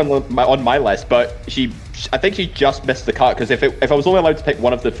didn't have her on my list, but I think she just missed the cut, because if I was only allowed to pick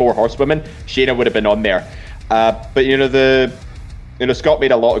one of the 4 horsewomen, Shayna would have been on there. But you know, Scott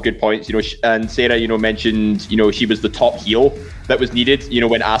made a lot of good points, and Sarah, mentioned, she was the top heel that was needed,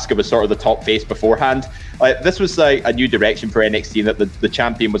 when Asuka was sort of the top face beforehand. This was like a new direction for NXT, in that the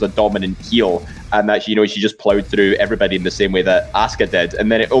champion was a dominant heel, and that, she just plowed through everybody in the same way that Asuka did.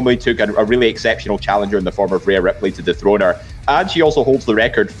 And then it only took a really exceptional challenger in the form of Rhea Ripley to dethrone her. And she also holds the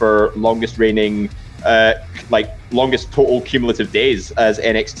record for longest reigning, longest total cumulative days as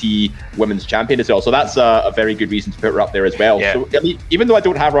NXT Women's Champion as well. So that's a very good reason to put her up there as well. Yeah. So, I mean, even though I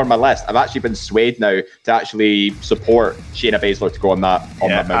don't have her on my list, I've actually been swayed now to actually support Shayna Baszler to go on that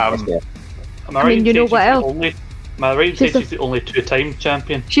Mount Rushmore. I mean, you know what else? Am I right to say she's the only two-time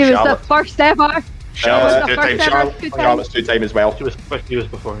champion? She was the first ever. Charlotte's two-time as well. She was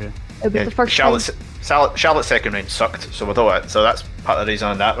before, yeah. It was the first Charlotte's second reign sucked, so so that's part of the reason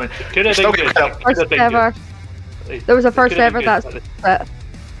on that one. First ever. There was a first ever. That's it.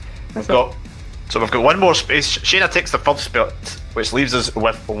 We've got one more space. Shayna takes the third spot, which leaves us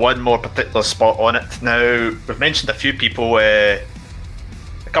with one more particular spot on it. Now, we've mentioned a few people. A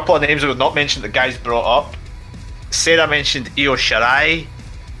couple of names that we've not mentioned that guys brought up. Sarah mentioned Io Shirai.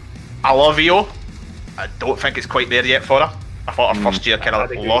 I love Io. I don't think it's quite there yet for her. I thought her first year kind of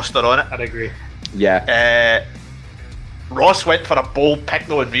lost her on it. I'd agree. Yeah. Ross went for a bold pick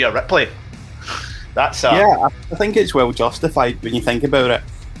though in Rhea Ripley. That's yeah, I think it's well justified when you think about it.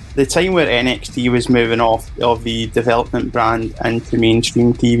 The time where NXT was moving off of the development brand into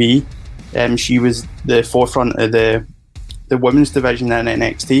mainstream TV, she was the forefront of the women's division in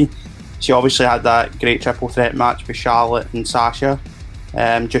NXT. She obviously had that great triple threat match with Charlotte and Sasha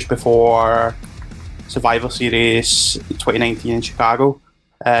just before Survivor Series 2019 in Chicago.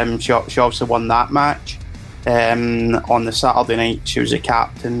 She obviously won that match. On the Saturday night, she was a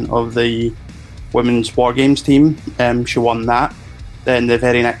captain of the Women's War Games team. She won that. Then the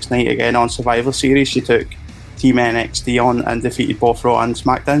very next night again on Survivor Series, she took Team NXT on and defeated both Raw and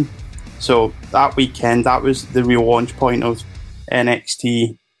SmackDown. So that weekend, that was the real launch point of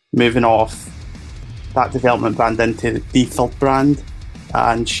NXT moving off that development brand into the third brand.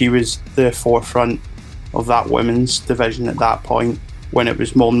 And she was the forefront of that women's division at that point, when it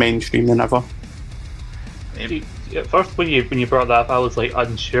was more mainstream than ever. At first, when you brought that up, I was like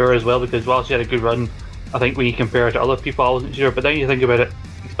unsure as well, because while she had a good run, I think when you compare her to other people, I wasn't sure. But then you think about it,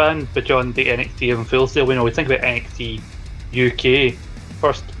 expand beyond the NXT and Full Sail. We think about NXT UK.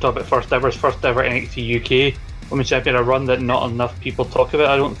 Talk about first ever NXT UK Women's Champion, a run that not enough people talk about,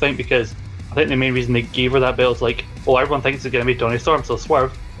 I don't think, because I think the main reason they gave her that belt is like, well, everyone thinks it's going to be Toni Storm, so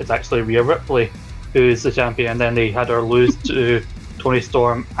swerve, it's actually Rhea Ripley who's the champion, and then they had her lose to Toni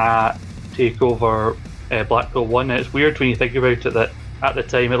Storm at TakeOver Blackpool 1. And it's weird when you think about it that at the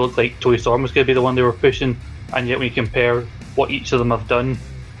time it looked like Toni Storm was going to be the one they were pushing, and yet when you compare what each of them have done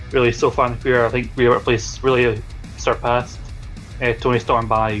really so far in the career, I think Rhea Ripley's really surpassed Toni Storm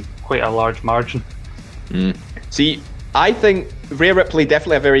by quite a large margin. See, I think Rhea Ripley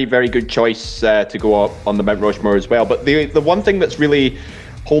definitely a very, very good choice to go up on the Mount Rushmore as well. But the one thing that's really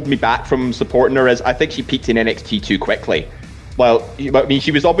holding me back from supporting her is I think she peaked in NXT too quickly. Well, I mean, she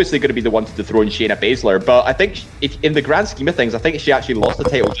was obviously going to be the one to dethrone Shayna Baszler, but I think in the grand scheme of things, I think she actually lost the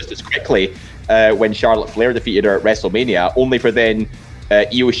title just as quickly when Charlotte Flair defeated her at WrestleMania, only for then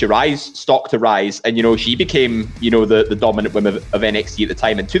Io Shirai's stock to rise, and she became the dominant woman of NXT at the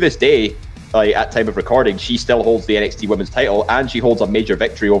time. And to this day, at time of recording, she still holds the NXT Women's title, and she holds a major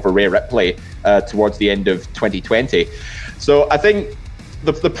victory over Rhea Ripley towards the end of 2020. So I think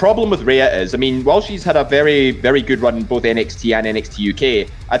the problem with Rhea is, I mean, while she's had a very, very good run in both NXT and NXT UK,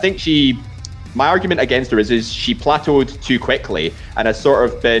 I think my argument against her is she plateaued too quickly and has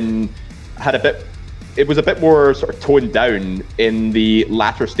sort of it was a bit more sort of toned down in the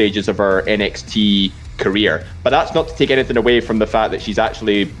latter stages of her NXT career. But that's not to take anything away from the fact that she's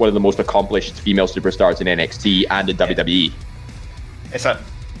actually one of the most accomplished female superstars in NXT and in WWE.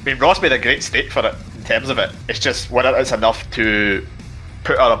 Ross made a great stake for it in terms of it. It's just whether it's enough to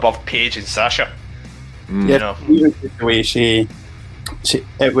put her above Paige and Sasha. Yeah, even the way she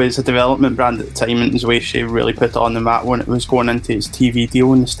it was a development brand at the time, and the way she really put it on the map when it was going into its TV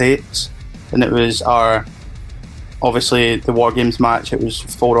deal in the States. And it was obviously the War Games match, it was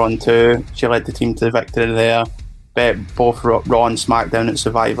 4-on-2. She led the team to the victory there. Bet both Raw and SmackDown at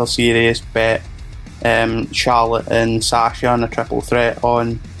Survivor Series. Bet Charlotte and Sasha on a triple threat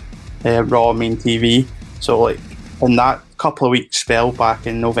on Raw main TV. So in that couple of weeks spell back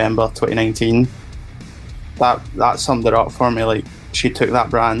in November 2019, that summed it up for me. She took that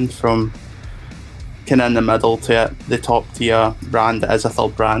brand from kind of in the middle to the top tier brand as a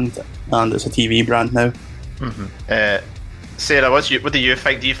third brand, and it's a TV brand now. Sarah, what do you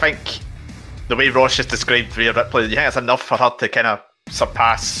think? Do you think the way Ross just described Rhea Ripley, do you think it's enough for her to kind of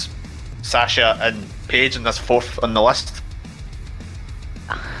surpass Sasha and Paige in this fourth on the list?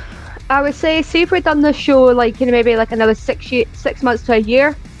 I would say, see if we'd done this show like maybe like another 6 months to a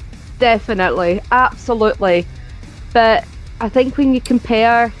year, definitely, absolutely. But I think when you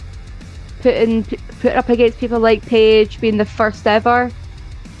compare put up against people like Paige being the first ever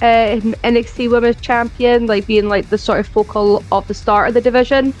NXT Women's Champion, like being like the sort of focal of the start of the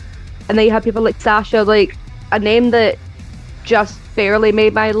division, and then you have people like Sasha, like a name that just barely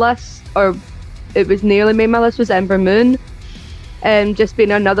made my list, or it was nearly made my list, was Ember Moon, and just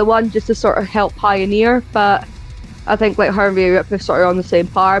being another one just to sort of help pioneer. But I think like her and Rhea Ripley are sort of on the same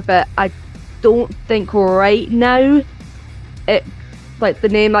par, but I don't think right now it, like the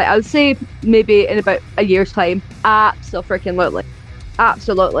name, like I would say maybe in about a year's time, absolutely.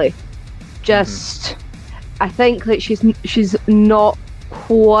 Just I think that she's not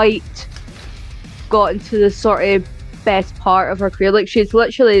quite gotten to the sort of best part of her career. Like she's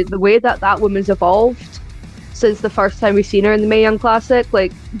literally, the way that woman's evolved since the first time we seen her in the Mae Young Classic,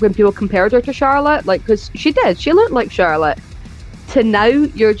 like when people compared her to Charlotte, like because she looked like Charlotte, to now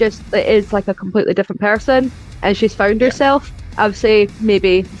it is like a completely different person, and she's found herself. I would say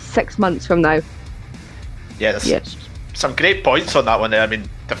maybe 6 months from now. Yeah, there's some great points on that one there. I mean,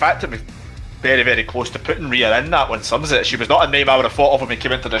 the fact that we're very, very close to putting Rhea in that one sums it. She was not a name I would have thought of when we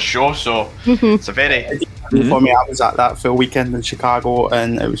came into this show, so it's a very... For me, I was at that full weekend in Chicago,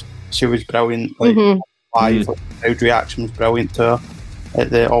 and she was brilliant. Like live, like, the crowd reaction was brilliant to her at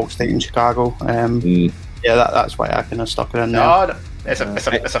the All-State in Chicago. Yeah, that's why I kind of stuck her in there. No, it's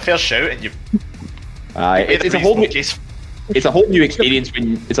a fair shout, and you... It's a whole new... It's a whole new experience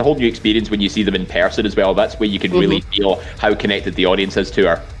when you see them in person as well. That's where you can really feel how connected the audience is to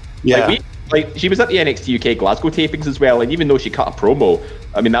her. Yeah. Like she was at the NXT UK Glasgow tapings as well, and even though she cut a promo,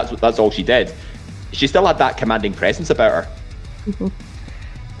 I mean that's all she did, she still had that commanding presence about her.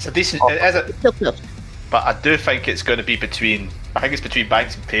 It's a decent, but I do think it's going to be between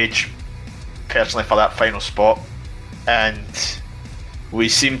Banks and Paige, personally, for that final spot, and we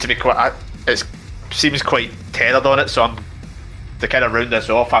seem to be seems quite tethered on it, so I'm to kind of round this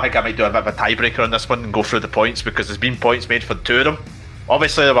off. I think I might do a bit of a tiebreaker on this one and go through the points, because there's been points made for the two of them.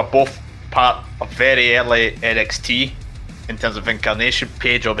 Obviously, they were both part of very early NXT in terms of incarnation.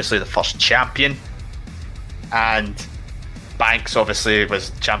 Paige, obviously, the first champion, and Banks, obviously,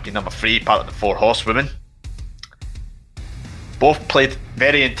 was champion number 3, part of the 4 Horsewomen. Both played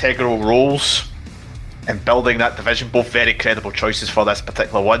very integral roles in building that division, both very credible choices for this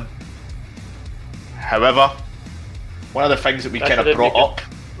particular one. However, one of the things that we kind of brought up...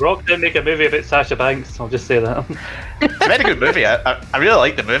 Rock didn't make a movie about Sasha Banks, I'll just say that. It's a very good movie. I really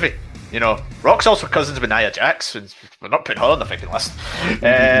like the movie. You know, Rock's also cousins with Nia Jax, and we're not putting her on the fucking list.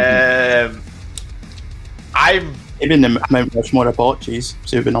 I'm... Maybe in the Mount Rushmore of botches,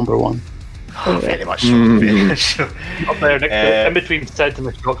 so it'd be number 1. Oh, very much so. Very much so. Up there, next in between Sid and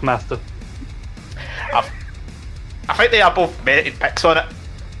the Shockmaster. I think they are both merited picks on it.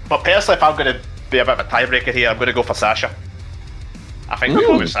 But personally, if I'm going to be a bit of a tiebreaker here, I'm going to go for Sasha. I think we'll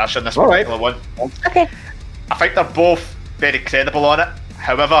go with Sasha in this particular one. Okay. I think they're both very credible on it.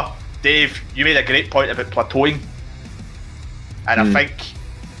 However, Dave, you made a great point about plateauing. And I think,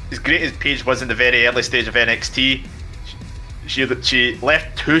 as great as Paige was in the very early stage of NXT, she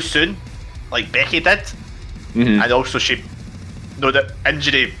left too soon, like Becky did. And also the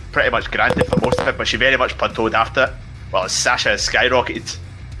injury pretty much granted for most of it, but she very much plateaued after it. Well, as Sasha has skyrocketed.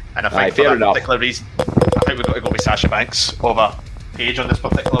 And I think for that particular reason, I think we've got to go with Sasha Banks over Paige on this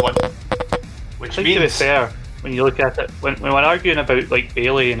particular one. Which I think, to be fair, when you look at it, when we're arguing about like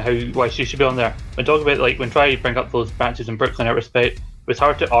Bayley and why she should be on there, when talking about like when trying to bring up those matches in Brooklyn out respect, it was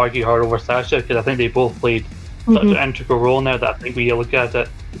hard to argue her over Sasha, because I think they both played such an integral role in there that I think when you look at it,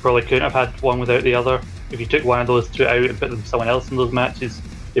 you probably couldn't have had one without the other. If you took one of those two out and put someone else in those matches,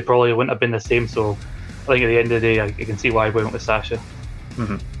 they probably wouldn't have been the same. So I think at the end of the day, I can see why we went with Sasha.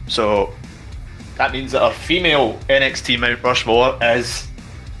 So that means that our female NXT Mount Rushmore is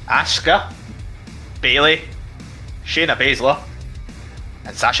Asuka, Bayley, Shayna Baszler,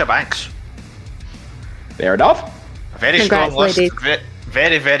 and Sasha Banks. Fair enough. A very strong list.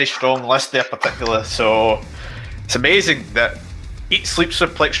 Very, very strong list there, particularly. So it's amazing that Eat Sleep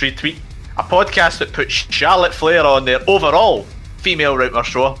Suplex Retweet, a podcast that puts Charlotte Flair on their overall female Mount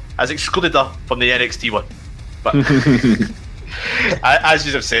Rushmore, has excluded her from the NXT one. But as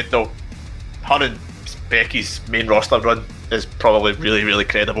you have said, though, her and Becky's main roster run is probably really, really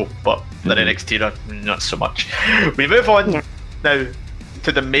credible, but their NXT run, not so much. We move on now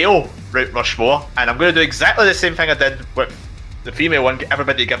to the male Mount Rushmore, and I'm going to do exactly the same thing I did with the female one, get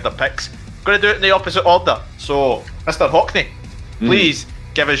everybody to give their picks. I'm going to do it in the opposite order. So, Mr. Hockney, Please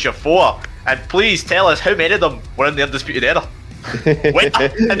give us your 4, and please tell us how many of them were in the Undisputed Era. Wait,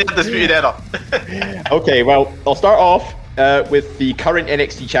 in the Undisputed Era. Okay, well, I'll start off with the current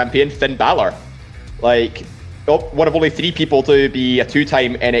NXT champion, Finn Balor. Like, one of only 3 people to be a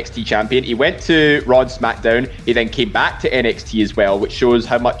 2-time NXT champion. He went to Raw and SmackDown. He then came back to NXT as well, which shows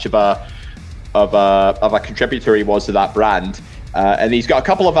how much of a contributor he was to that brand. And he's got a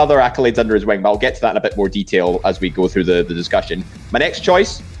couple of other accolades under his wing, but I'll get to that in a bit more detail as we go through the discussion. My next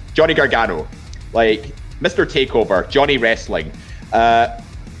choice, Johnny Gargano. Like, Mr. Takeover, Johnny Wrestling.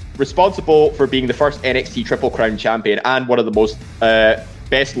 Responsible for being the first NXT Triple Crown champion and one of the most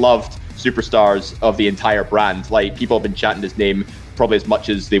best loved superstars of the entire brand. Like, people have been chanting his name probably as much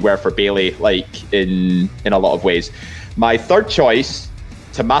as they were for Bayley, like, in a lot of ways. My third choice,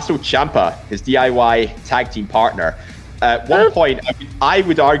 Tommaso Ciampa, his DIY tag team partner. At one point, I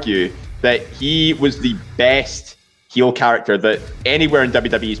would argue that he was the best heel character that anywhere in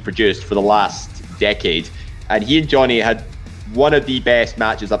WWE's produced for the last decade. And he and Johnny had one of the best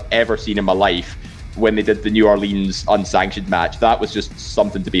matches I've ever seen in my life when they did the New Orleans unsanctioned match. That was just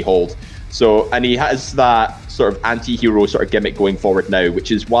something to behold. So, and he has that sort of anti-hero sort of gimmick going forward now,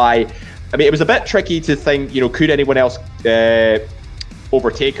 which is why, I mean, it was a bit tricky to think, could anyone else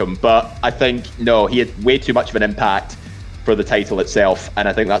overtake him? But I think, no, he had way too much of an impact for the title itself, and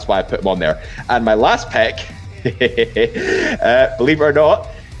I think that's why I put him on there. And my last pick, believe it or not,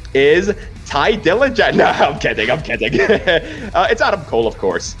 is Ty Dillinger. No, I'm kidding. It's Adam Cole, of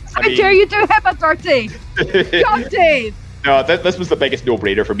course. How dare you do him a dirty? God, Dave! No, this was the biggest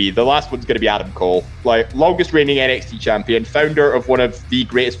no-brainer for me. The last one's going to be Adam Cole. Like, longest reigning NXT champion, founder of one of the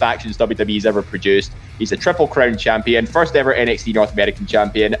greatest factions WWE's ever produced. He's a Triple Crown champion, first ever NXT North American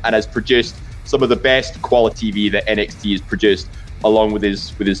champion, and has produced some of the best quality TV that NXT has produced, along with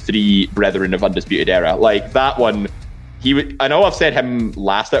his 3 brethren of Undisputed Era. Like, that one, I know I've said him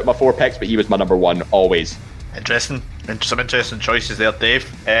last out of my 4 picks, but he was my number 1 always. Interesting. Some interesting choices there, Dave.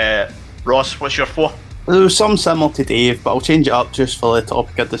 Ross, what's your 4? There was some similar to Dave, but I'll change it up just for the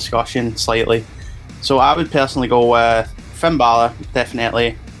topic of discussion slightly. So I would personally go with Finn Balor,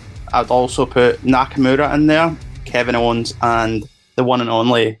 definitely. I'd also put Nakamura in there, Kevin Owens, and the one and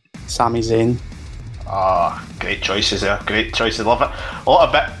only Sami Zayn. Great choices there. Great choices. Love it. A lot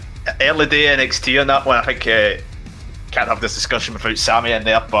of bit early day NXT on that one. I think can't have this discussion without Sami in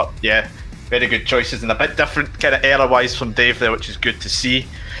there, but yeah, very good choices and a bit different kind of era-wise from Dave there, which is good to see.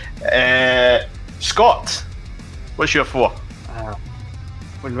 Scott, what's your 4?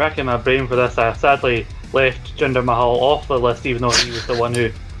 When racking my brain for this, I sadly left Jinder Mahal off the list, even though he was the one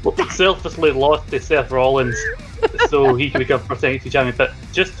who selflessly lost to Seth Rollins so he could become first NXT champion. But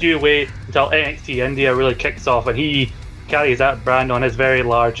just you wait until NXT India really kicks off and he carries that brand on his very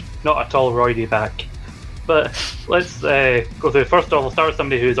large, not at all roidy back. But let's go through. First off, we'll start with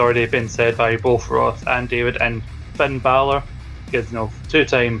somebody who's already been said by both Ross and David, and Finn Balor, because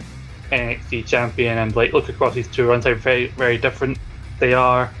 2-time NXT champion, and like look across these 2 runs, how very, very different they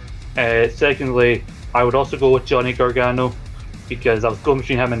are. Secondly, I would also go with Johnny Gargano, because I was going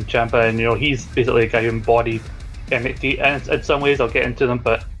between him and Ciampa, and he's basically a guy who embodied NXT, and in some ways I'll get into them,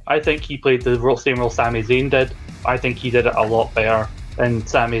 but I think he played the same role Sami Zayn did. I think he did it a lot better than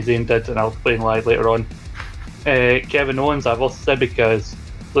Sami Zayn did, and I'll explain why later on. Kevin Owens, I've also said because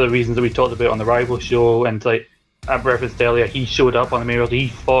for the reasons that we talked about on the Rival show, and like I referenced earlier, he showed up on the main roster, he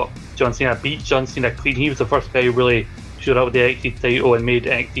fought John Cena, beat John Cena clean. He was the first guy who really showed up with the NXT title and made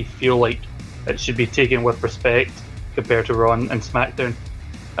NXT feel like it should be taken with respect compared to Raw and SmackDown.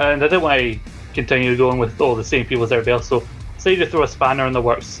 And I didn't want to continue going with all the same people as everybody else, so say to throw a spanner in the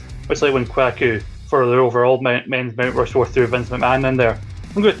works, which like when Kwaku for the overall men's Mount Rushmore threw Vince McMahon in there.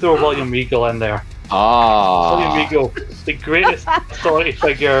 I'm going to throw William Regal in there. William Regal, the greatest authority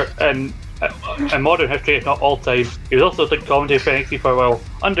figure in modern history, if not all time. He was also did commentary for NXT for a while,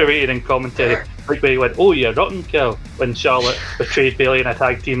 underrated in commentary, like where he went, "Oh yeah, rotten kill," when Charlotte betrayed Bayley in a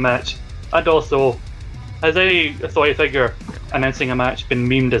tag team match. And also, has any authority figure announcing a match been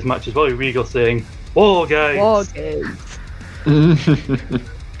memed as much as William Regal saying, "Whoa guys"? Whoa guys.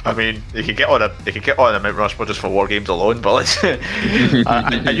 I mean, they could get on a Mount Rushmore just for War Games alone, but let's,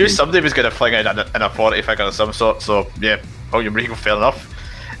 I knew somebody was going to fling in an authority figure of some sort, so yeah, William Regal, fair enough.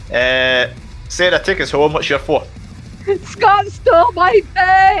 Sarah, take us home. What's your 4? Scott stole my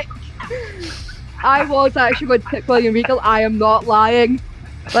pick! I was actually going to pick William Regal, I am not lying.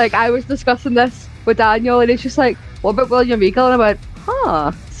 Like, I was discussing this with Daniel, and he's just like, "What about William Regal?" And I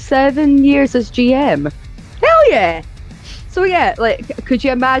went, 7 years as GM. Hell yeah! So yeah, like, could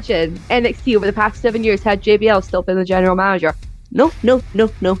you imagine NXT over the past 7 years had JBL still been the general manager? No.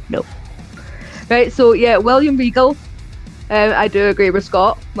 Right, so yeah, William Regal. I do agree with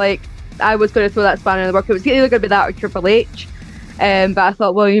Scott. Like, I was going to throw that spanner in the work. It was either going to be that or Triple H. But I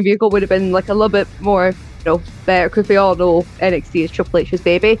thought William Regal would have been like a little bit more, better, because we all know NXT is Triple H's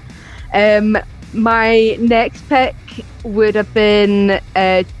baby. My next pick would have been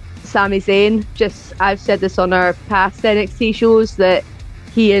Sami Zayn. I've said this on our past NXT shows that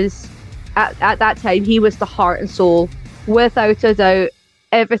he is, at that time, he was the heart and soul, without a doubt.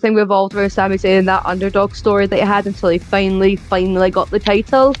 Everything revolved around Sami Zayn, that underdog story that he had until he finally got the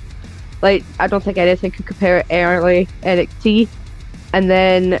title. Like, I don't think anything could compare it early NXT. And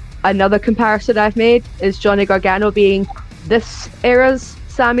then another comparison I've made is Johnny Gargano being this era's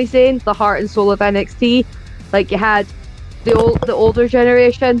Sami Zayn, the heart and soul of NXT. Like, you had the older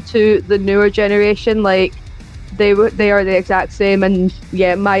generation to the newer generation, like they are the exact same. And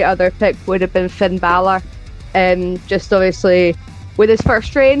yeah, my other pick would have been Finn Balor. Just obviously with his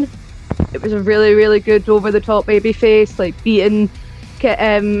first reign, it was a really, really good over-the-top babyface, like beating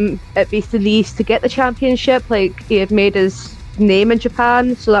at Beast of the East to get the championship. Like, he had made his name in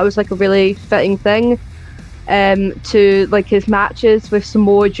Japan, so that was like a really fitting thing. To like his matches with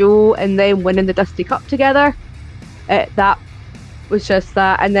Samoa Joe and then winning the Dusty Cup together, that was just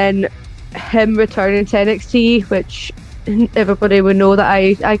that. And then him returning to NXT, which everybody would know that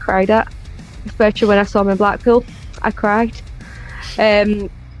I cried at, especially when I saw him in Blackpool. I cried. And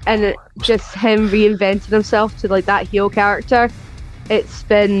just him reinventing himself to like that heel character, it's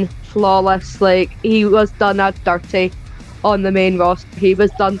been flawless. Like, he was done dirty on the main roster. He was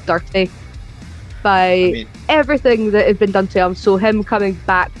done dirty by everything that had been done to him. So him coming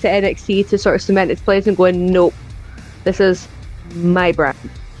back to NXT to sort of cement his place and going, nope, this is my brand.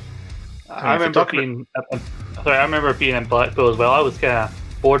 I remember being in Blackpool as well. I was kind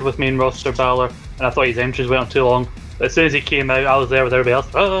of bored with main roster Balor, and I thought his entrance went on too long. But as soon as he came out, I was there with everybody else,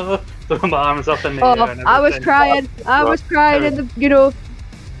 throwing my arms up in the air. And I was crying. I was crying in the,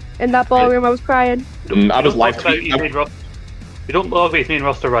 in that ballroom. I was crying. I was live tweeting. We don't log his main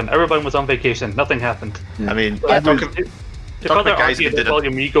roster run. Everyone was on vacation. Nothing happened. I mean, to further argue about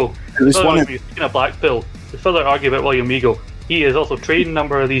William Regal, speaking of Blackpool, to further argue about William Regal, he has also trained a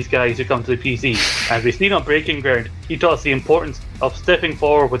number of these guys who come to the PC. As we've seen on Breaking Ground, he taught us the importance of stepping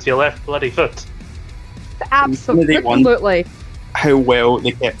forward with your left bloody foot. Absolutely. How well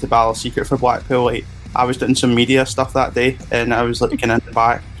they kept the Balor secret for Blackpool. Like, I was doing some media stuff that day, and I was looking in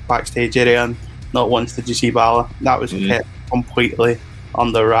the backstage area, and not once did you see Balor. That was kept completely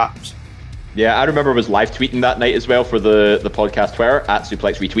under wraps. Yeah, I remember I was live tweeting that night as well for the podcast Twitter at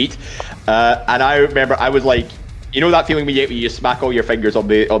Suplex Retweet, and I remember I was like, you know that feeling when you smack all your fingers on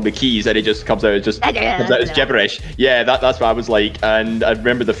the keys and it just comes out as gibberish. Yeah, that's what I was like. And I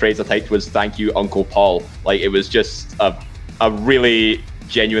remember the phrase I typed was "Thank you, Uncle Paul." Like, it was just a really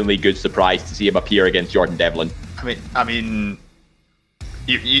genuinely good surprise to see him appear against Jordan Devlin. I mean,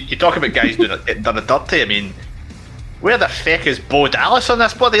 you talk about guys doing it dirty. I mean, where the feck is Bo Dallas on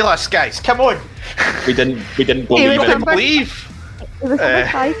this bloody list, guys? Come on. We didn't believe. It was number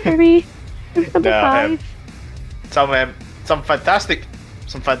 5 for me. It was number 5. Some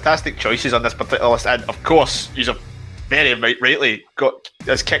fantastic choices on this particular list, and of course, you have very rightly got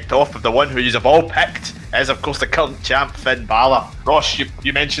us kicked off with the one who you have all picked is, of course, the current champ Finn Balor. Ross,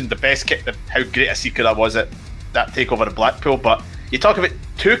 you mentioned the best kick, how great a secret that was at that takeover in Blackpool, but you talk about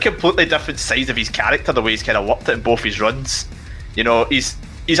two completely different sides of his character, the way he's kind of worked it in both his runs. You know, he's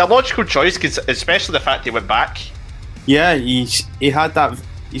a logical choice, especially the fact he went back. Yeah, he's had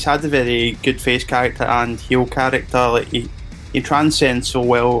the very good face character and heel character. Like, he transcends so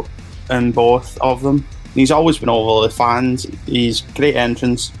well in both of them. He's always been over the fans. He's great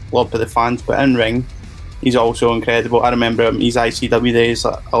entrance, loved by the fans, but in ring, he's also incredible. I remember his ICW days,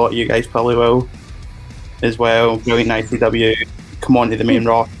 a lot of you guys probably will as well. Brilliant ICW, come on to the main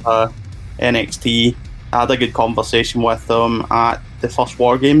roster, NXT. I had a good conversation with him at the first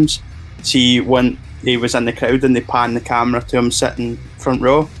War Games. See, when he was in the crowd and they panned the camera to him sitting front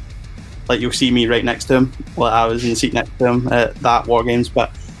row, like, you'll see me right next to him. Well, I was in the seat next to him at that War Games,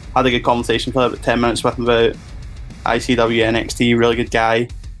 but I had a good conversation for about 10 minutes with him about ICW, NXT. Really good guy.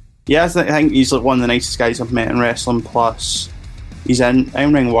 Yeah, I think he's like one of the nicest guys I've met in wrestling, plus his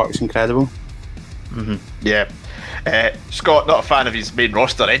in-ring work's incredible. Yeah. Scott, not a fan of his main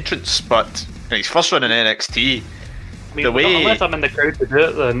roster entrance, but in his first run in NXT, I mean, unless I'm in the crowd to do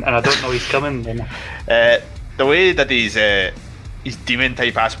it, and I don't know he's coming, then the way that his demon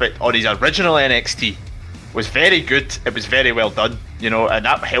type aspect on his original NXT was very good. It was very well done, you know, and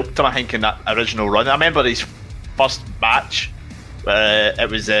that helped him, I think, in that original run. I remember his first match.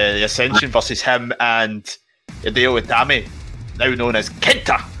 It was the Ascension versus him and Hideo Itami, now known as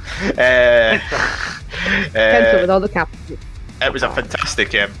Kenta. With all the captains. It was a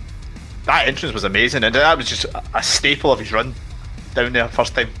fantastic. That entrance was amazing, and that was just a staple of his run down there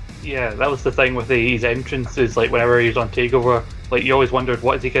first time. Yeah, that was the thing with his entrances. Like whenever he was on Takeover, like you always wondered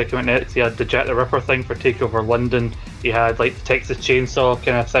what is he going to come out next. He had the Jack the Ripper thing for Takeover London. He had like the Texas Chainsaw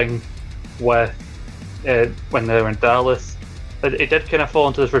kind of thing with when they were in Dallas. It did kind of fall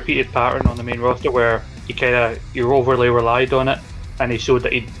into this repeated pattern on the main roster where he overly relied on it, and he showed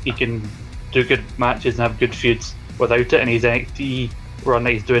that he can do good matches and have good feuds without it. And his NXT run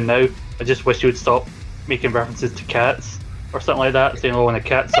that he's doing now, I just wish he would stop making references to cats or something like that, saying, "Oh, when the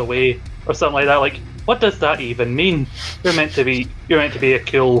cat's away," or something like that. Like, what does that even mean? You're meant to be a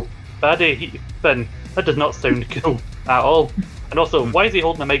cool baddie, Finn. That does not sound cool at all. And also, why is he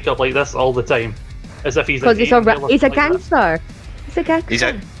holding the mic up like this all the time, as if he's because he's a gangster. He's a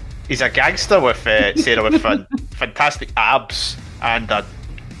gangster. He's a gangster with Sarah with fantastic abs and a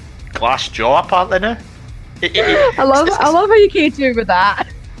glass jaw apparently now. I love how you came to with that.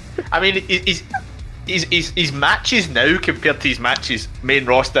 I mean, his matches now compared to his matches main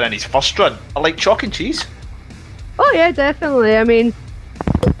roster and his first run are like chalk and cheese. Oh yeah, definitely. I mean,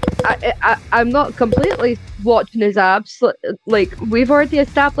 I'm not completely watching his abs. Like we've already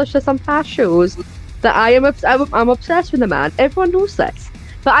established in some past shows that I'm obsessed with the man. Everyone knows this.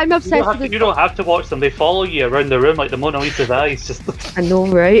 But I'm obsessed with his... You don't have to watch them. They follow you around the room like the Mona Lisa's eyes. Just I know,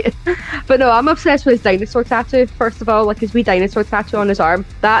 right? But no, I'm obsessed with his dinosaur tattoo, first of all. Like his wee dinosaur tattoo on his arm.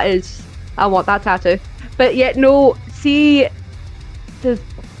 That is... I want that tattoo. But yet, no, see... The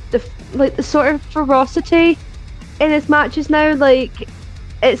sort of ferocity in his matches now, like...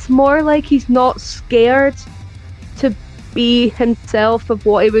 It's more like he's not scared to be himself of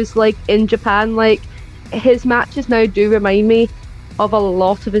what he was like in Japan. Like, his matches now do remind me of a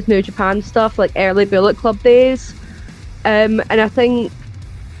lot of his New Japan stuff, like early Bullet Club days. And I think,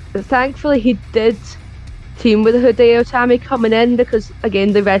 thankfully, he did team with Hideo Itami coming in because,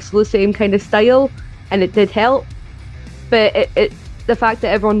 again, they wrestle the same kind of style, and it did help. But the fact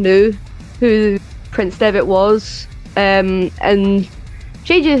that everyone knew who Prince Devitt was, and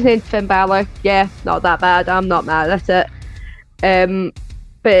changing his name to Finn Balor, yeah, not that bad. I'm not mad at it.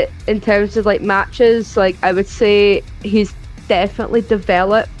 But in terms of like matches, like I would say he's definitely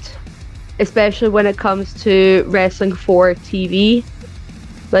developed, especially when it comes to wrestling for TV.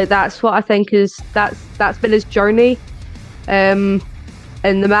 Like that's what I think that's been his journey. And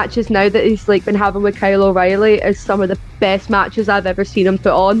the matches now that he's like been having with Kyle O'Reilly is some of the best matches I've ever seen him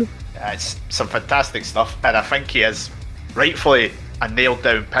put on. It's some fantastic stuff, and I think he is rightfully a nailed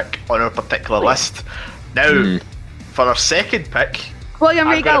down pick on our particular list. Now, for our second pick, William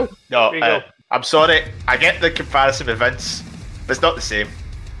Regal. I'm sorry, I get the comparison with Vince, but it's not the same.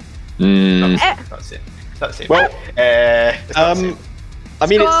 It's not the same. It's not the same. Well, I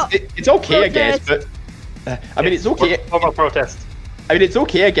mean, Scott, it's okay, I guess, but I mean, it's okay. Protest. I mean, it's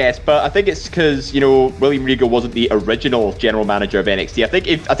okay, I guess, but I think it's because, William Regal wasn't the original general manager of NXT.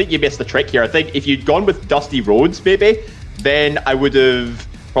 I think you missed the trick here. I think if you'd gone with Dusty Rhodes, maybe, then I would have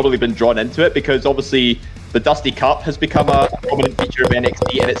probably been drawn into it, because obviously the Dusty Cup has become a prominent feature of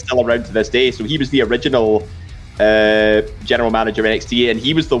NXT, and it's still around to this day. So he was the original general manager of NXT, and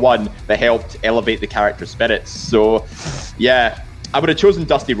he was the one that helped elevate the character spirits. So, yeah, I would have chosen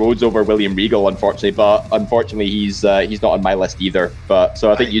Dusty Rhodes over William Regal, unfortunately, he's not on my list either. But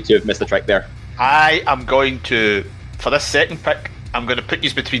so I think you two have missed the trick there. I am going to, for this second pick, I'm going to put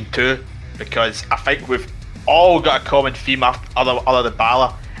you between two, because I think we've all got a common theme other than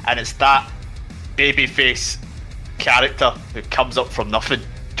Balor, and it's that babyface character who comes up from nothing.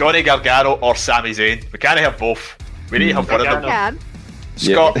 Johnny Gargano or Sami Zayn. We can't have both. We need to have one of them.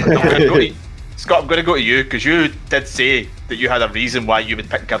 Scott, Yeah. I'm going to go to you, because you did say that you had a reason why you would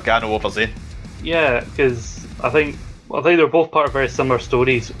pick Gargano over Zayn. Yeah, because I think they're both part of very similar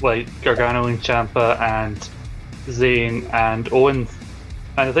stories, like Gargano and Ciampa and Zayn and Owens.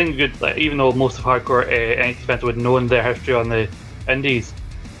 And I think even though most of hardcore NXT fans would know their history on the indies,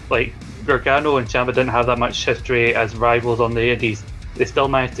 like Gargano and Ciampa didn't have that much history as rivals on the indies. They still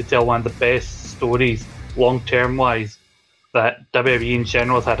managed to tell one of the best stories, long-term wise, that WWE in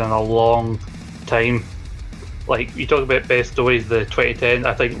general has had in a long time. Like, you talk about best stories, the 2010,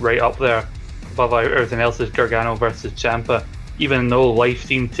 I think right up there, above everything else, is Gargano versus Ciampa. Even though life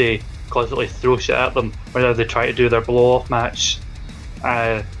seemed to constantly throw shit at them whenever they try to do their blow-off match.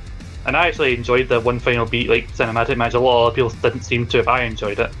 And I actually enjoyed the one final beat, like, cinematic match. A lot of people didn't seem to, but I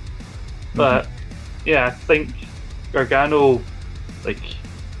enjoyed it. But, yeah, I think Gargano, like,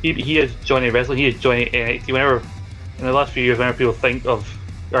 he is Johnny Wrestling, he is Johnny NXT. Whenever, in the last few years, whenever people think of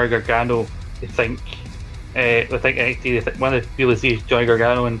Gargano, they think NXT, when the people see Johnny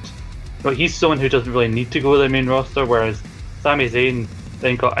Gargano, and But he's someone who doesn't really need to go to the main roster, whereas Sami Zayn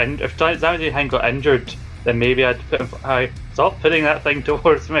then got if Sami Zayn hadn't got injured, then maybe I'd put him. Stop putting that thing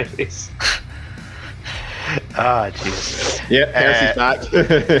towards my face. Jeez. Yeah, Percy's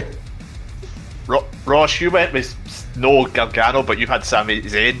back. Ross, you went with no Gargano, but you had Sami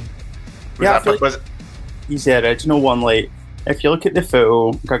Zayn. He's the original one. Like, if you look at the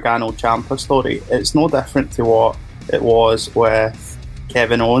full Gargano Ciampa story, it's no different to what it was with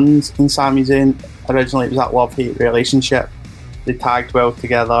Kevin Owens and Sami Zayn. Originally, it was that love-hate relationship. They tagged well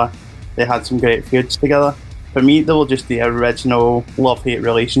together. They had some great feuds together. For me, they were just the original love-hate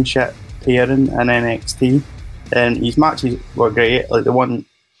relationship pairing in NXT. And his matches were great. Like, the one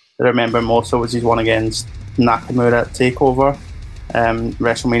I remember most was his one against Nakamura at TakeOver,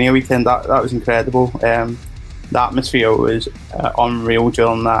 WrestleMania weekend. That was incredible. The atmosphere was unreal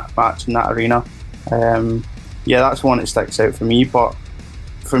during that match in that arena. That's one that sticks out for me. But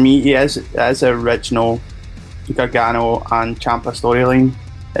for me, it is the original Gargano and Ciampa storyline.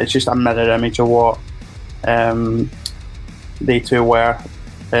 It's just a mirror image of what they two were,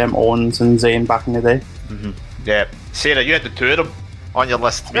 Owens and Zayn back in the day. Mm-hmm. Yeah, Sarah, you had the two of them on your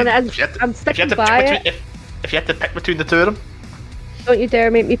list. I'm sticking by it. If you had to pick between the two of them, don't you dare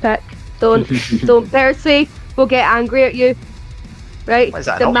make me pick. Don't Percy will get angry at you. Right? What is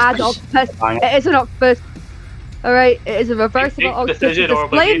that, the mad octopus. It is an octopus. Alright, it is a reversible octopus.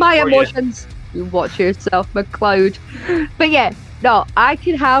 Display my emotions. You watch yourself, McLeod. But yeah, no, I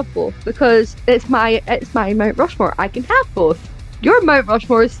can have both because it's my Mount Rushmore. I can have both. Your Mount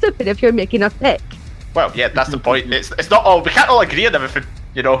Rushmore is stupid if you're making a pick. Well, yeah, that's the point. It's not all. We can't all agree on everything,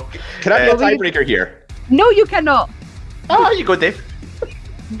 you know. Can I be a tiebreaker here? No, you cannot. Oh, you go, Dave.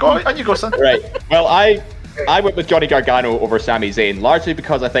 Go on, you go, son. Right. Well, I went with Johnny Gargano over Sami Zayn, largely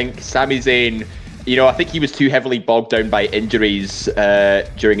because I think Sami Zayn, I think he was too heavily bogged down by injuries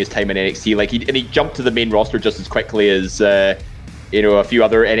during his time in NXT. Like he jumped to the main roster just as quickly as a few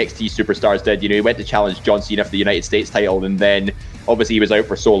other NXT superstars did. He went to challenge John Cena for the United States title, and then obviously he was out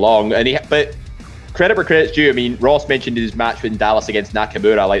for so long. But credit where credit's due. I mean, Ross mentioned his match in Dallas against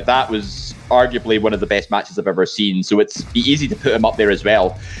Nakamura. Like, that was arguably one of the best matches I've ever seen. So it's easy to put him up there as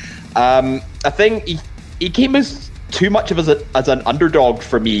well. I think he came as too much of as an underdog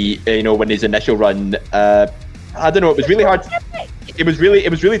for me. When his initial run, I don't know. It was really hard. It was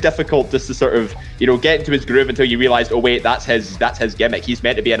really difficult just to sort of get into his groove until you realised, oh wait, that's his gimmick. He's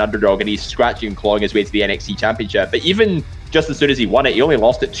meant to be an underdog, and he's scratching and clawing his way to the NXT Championship. But even just as soon as he won it, he only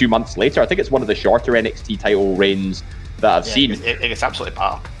lost it 2 months later. I think it's one of the shorter NXT title reigns that I've seen. It's absolutely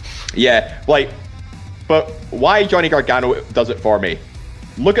bad. Yeah, but why Johnny Gargano does it for me?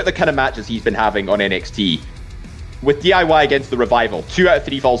 Look at the kind of matches he's been having on NXT. With DIY against the Revival, 2 out of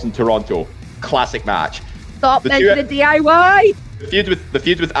 3 falls in Toronto, classic match. Stop mentioning the DIY. The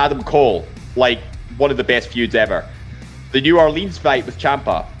feud with Adam Cole, one of the best feuds ever. The New Orleans fight with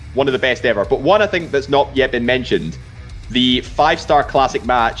Ciampa, one of the best ever. But one I think that's not yet been mentioned, the 5-star classic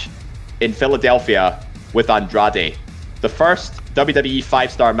match in Philadelphia with Andrade. The first WWE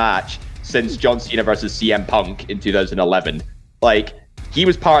 5-star match since John Cena versus CM Punk in 2011. He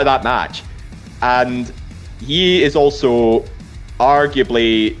was part of that match. And he is also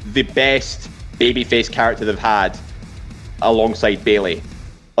arguably the best babyface character they've had alongside Bayley.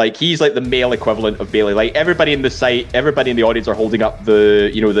 He's the male equivalent of Bayley. Everybody in the site, everybody in the audience are holding up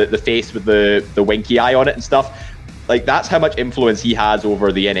the face with the winky eye on it and stuff. That's how much influence he has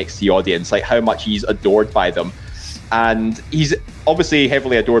over the NXT audience, how much he's adored by them. And he's obviously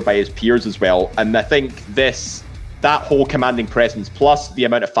heavily adored by his peers as well. And I think that whole commanding presence, plus the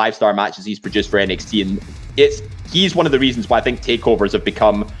amount of 5-star matches he's produced for NXT, and he's one of the reasons why I think takeovers have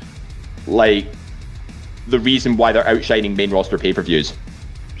become the reason why they're outshining main roster pay-per-views.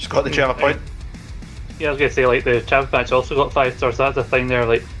 Scott, did you have a point? Yeah, I was gonna say the Ciampa match also got 5 stars. So that's the thing there.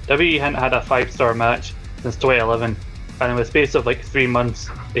 WWE hadn't had a 5-star match since 2011, and in the space of 3 months,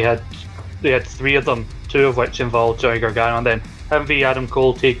 they had 3 of them, 2 of which involved Johnny Gargano, and then having the Adam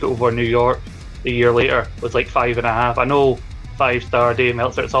Cole take over New York a year later was 5.5. I know 5-star Dave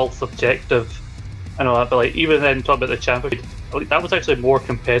Meltzer, it's all subjective and all that, but even then talking about the Ciampa, that was actually more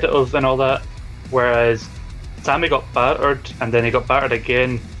competitive and all that, whereas Sami got battered and then he got battered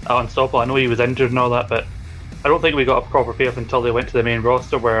again at Unstoppable. I know he was injured and all that, but I don't think we got a proper payoff until they went to the main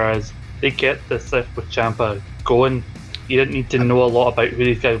roster, whereas they kept the stuff with Ciampa going. You didn't need to know a lot about who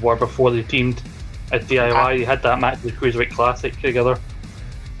these guys were before they teamed at DIY. You had that match with Cruiserweight Classic together.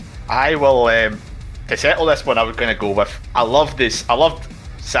 I will, to settle this one, I was going to go with, I loved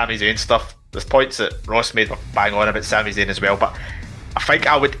Sami Zayn stuff. There's points that Ross made were bang on about Sami Zayn as well, but I think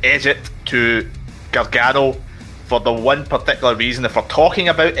I would edge it to Gargano for the one particular reason. If we're talking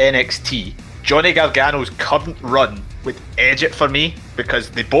about NXT, Johnny Gargano's current run would edge it for me, because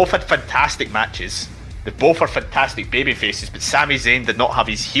they both had fantastic matches. They both are fantastic baby faces, but Sami Zayn did not have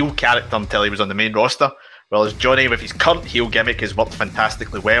his heel character until he was on the main roster, whereas Johnny, with his current heel gimmick, has worked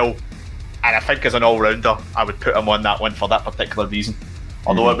fantastically well. And I think as an all-rounder, I would put him on that one for that particular reason.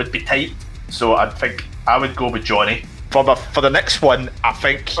 Although it would be tight, so I think I would go with Johnny. For the next one, I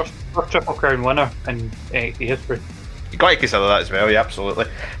think... First Triple Crown winner in NXT history. You got to consider that as well, yeah, absolutely.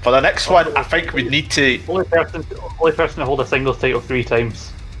 For the next one, I think we need to... Only person to hold a singles title 3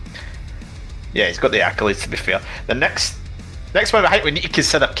 times. Yeah, he's got the accolades, to be fair. The next one, I think we need to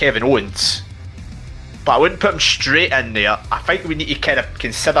consider Kevin Owens. But I wouldn't put him straight in there. I think we need to kind of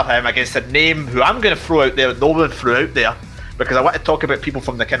consider him against a name who I'm going to throw out there, no one threw out there, because I want to talk about people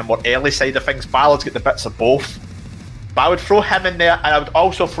from the kind of more early side of things. Balor's got the bits of both. But I would throw him in there, and I would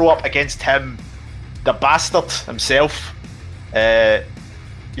also throw up against him the bastard himself.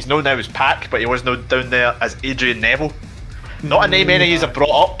 He's known now as Pac, but he was known down there as Adrian Neville. Not a name any of you have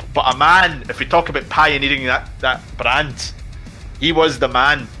brought up, but a man, if we talk about pioneering that brand, he was the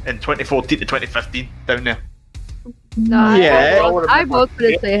man in 2014 to 2015 down there. No, Yeah. I was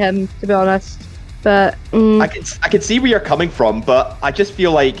going to say him, to be honest. But I can see where you're coming from, but I just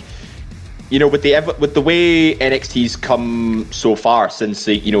feel like, you know, with the way NXT's come so far since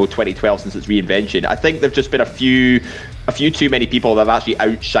 2012, since its reinvention, I think there've just been a few too many people that have actually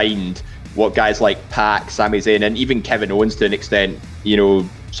outshined what guys like Pac, Sami Zayn, and even Kevin Owens to an extent,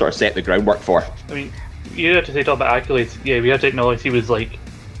 sort of set the groundwork for. I mean, you have to talk about accolades. Yeah, we have to acknowledge he was like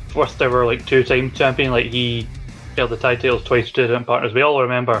first ever 2-time champion. Like, he held the tag titles twice to different partners. We all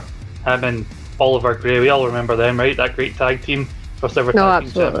remember him and Oliver Grey. We all remember them, right? That great tag team, first ever tag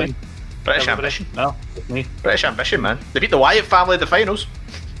team champion. British Ambition. No, it's me. British Ambition, man. They beat the Wyatt family in the finals.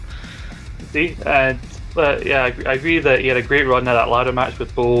 See, but yeah, I agree that he had a great run in that ladder match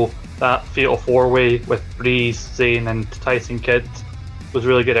with Bo. That fatal 4-way with Breeze, Zayn, and Tyson Kidd was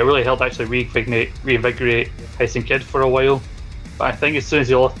really good. It really helped actually reinvigorate Tyson Kidd for a while. But I think as soon as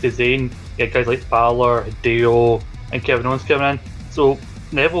he lost to Zayn, you had guys like Balor, Hideo, and Kevin Owens coming in. So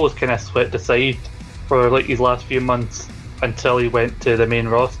Neville was kind of swept aside for his last few months until he went to the main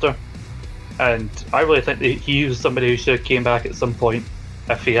roster. And I really think that he was somebody who should have came back at some point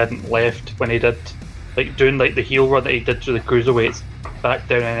if he hadn't left when he did. Doing the heel run that he did through the cruiserweights back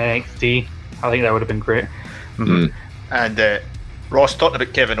down in NXT. I think that would have been great. Mm-hmm. And Ross, talking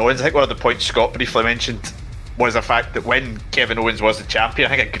about Kevin Owens, I think one of the points Scott briefly mentioned was the fact that when Kevin Owens was the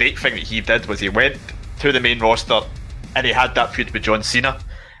champion, I think a great thing that he did was he went to the main roster and he had that feud with John Cena.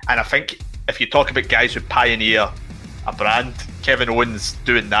 And I think if you talk about guys who pioneer a brand, Kevin Owens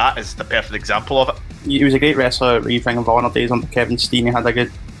doing that is the perfect example of it. He was a great wrestler at Ring of Honor days under Kevin Steen. He had a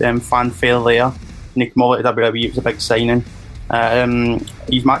good fanfare there. Nick Mullet at WWE, it was a big signing.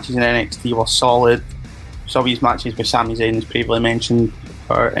 His matches in NXT were solid. Some of his matches with Sami Zayn, as previously mentioned,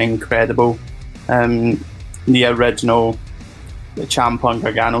 are incredible. The original Ciampa and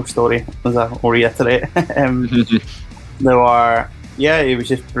Gargano story, as I will reiterate. It was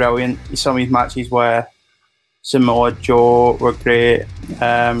just brilliant. Some of his matches with Samoa Joe were great.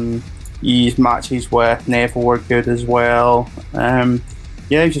 His matches with Neville were good as well.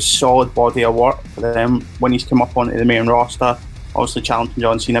 It was just solid body of work for them when he's come up onto the main roster. Obviously challenging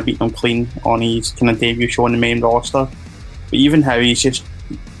John Cena, beating him clean on his kind of debut show on the main roster. But even how he's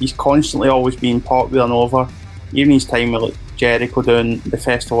constantly always being popular and over. Even his time with Jericho doing the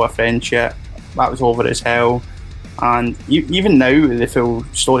Festival of Friendship, that was over as hell. And even now, the full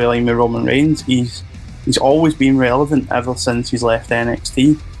storyline with Roman Reigns, he's always been relevant ever since he's left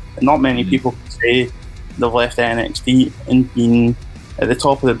NXT. And not many people can say they've left NXT and been at the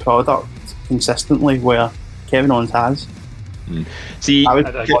top of the product consistently, where Kevin Owens has. See, sorry.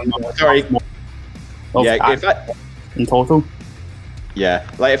 In total. Yeah,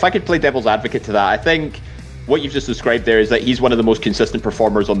 if I could play devil's advocate to that, I think what you've just described there is that he's one of the most consistent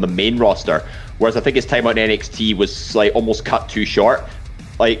performers on the main roster, whereas I think his time on NXT was almost cut too short.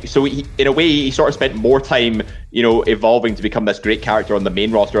 So he, in a way, he sort of spent more time, evolving to become this great character on the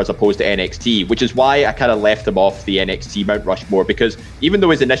main roster as opposed to NXT, which is why I kind of left him off the NXT Mount Rushmore, because even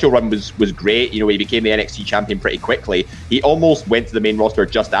though his initial run was great, he became the NXT champion pretty quickly, he almost went to the main roster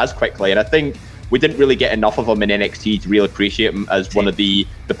just as quickly, and I think we didn't really get enough of him in NXT to really appreciate him as one of the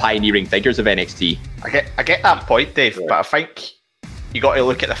pioneering figures of NXT. I get that point, Dave, but I think you got to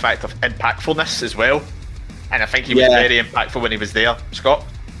look at the fact of impactfulness as well. And I think he was very impactful when he was there. Scott?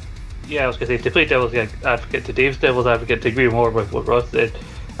 Yeah, I was going to say, to play devil's advocate to Dave's devil's advocate, to agree more with what Ross said,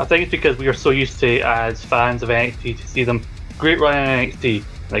 I think it's because we are so used to, as fans of NXT, to see them great run in NXT,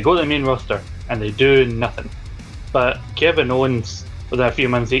 and they go to the main roster, and they do nothing. But Kevin Owens, within a few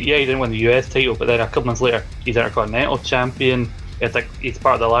months, he didn't win the US title, but then a couple months later, he's Intercontinental Champion. He's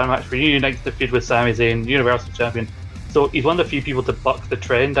part of the ladder match for United to feud with Sami Zayn, Universal Champion. So he's one of the few people to buck the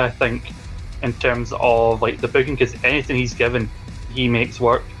trend, I think, in terms of like the booking, because anything he's given, he makes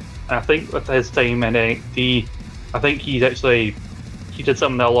work. And I think with his time in NXT, I think he did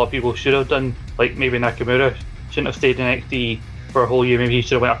something that a lot of people should have done. Like maybe Nakamura shouldn't have stayed in NXT for a whole year. Maybe he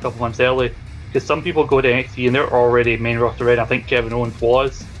should have went a couple months early. Because some people go to NXT and they're already main roster ready. I think Kevin Owens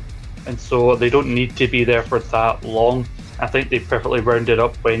was, and so they don't need to be there for that long. I think they perfectly rounded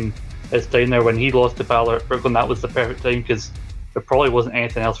up when his time there, when he lost to Balor at Brooklyn. That was the perfect time because there probably wasn't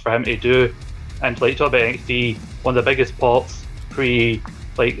anything else for him to do. And like talk about NXT, one of the biggest pops in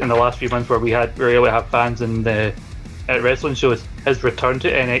the last few months where we were able to have fans in the at wrestling shows, his return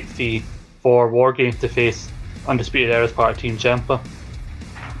to NXT for War Games to face Undisputed Era as part of Team Ciampa.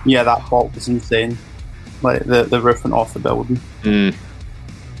 Yeah, that pop was insane. Like the roofing off the building.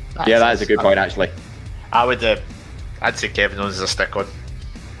 Yeah, that is a good point actually. I'd say Kevin Owens is a stick on.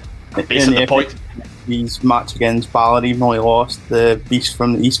 Based on the point, his match against Balor, even though he lost the Beast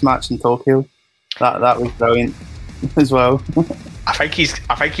from the East match in Tokyo, that was brilliant as well. I think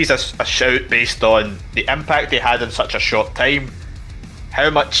he's a shout based on the impact he had in such a short time.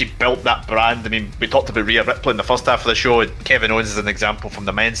 How much he built that brand. I mean, we talked about Rhea Ripley in the first half of the show, and Kevin Owens is an example from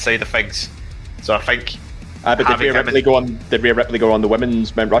the men's side of things. So I think. But did Rhea Ripley go on the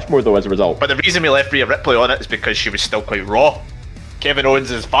women's Mount Rushmore though as a result? But the reason we left Rhea Ripley on it is because she was still quite raw. Kevin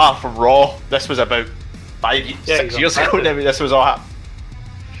Owens is far from raw. This was about 6 years ago now. This was all happening.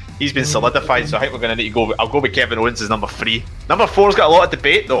 He's been solidified, so I think we're going to need to go. I'll go with Kevin Owens as number 3. Number 4's got a lot of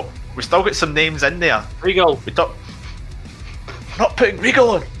debate though. We've still got some names in there. Regal. We're not putting Regal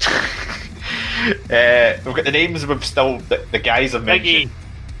on. We've got the names of still the guys I've mentioned.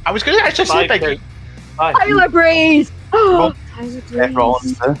 I was going to actually say Biggie. Tyler Breeze. Oh, Tyler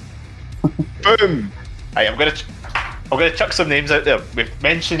Breeze. Boom. Right, I'm gonna chuck some names out there. We've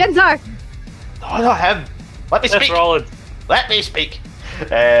mentioned. Gunther. No, not him. Let me speak. Rollins. Let me speak.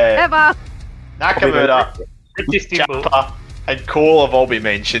 Eva. Nakamura, Ciampa, and Cole have all been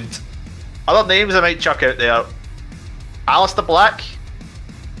mentioned. Other names I might chuck out there: Aleister Black,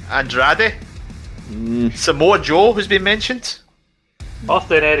 Andrade, Samoa Joe, who's been mentioned.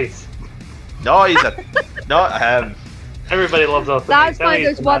 Austin Aries. No, he's not him. Everybody loves Austin. That's why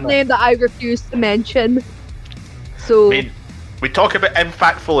there's one name that I refuse to mention. So I mean, we talk about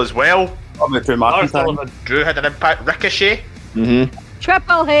impactful as well. Drew had an impact. Ricochet.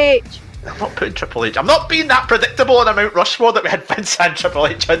 Triple H. I'm not putting Triple H. I'm not being that predictable on a Mount Rushmore that we had Vince and Triple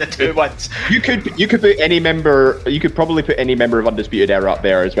H on the 2 ones. You could put any member. You could probably put any member of Undisputed Era up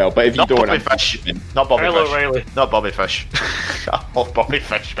there as well. But if you don't, Bobby Fish. Not Bobby Fish. Riley. Not Bobby Fish. I love Bobby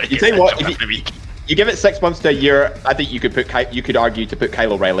Fish. But you tell you what, if you give it 6 months to a year, I think you could argue to put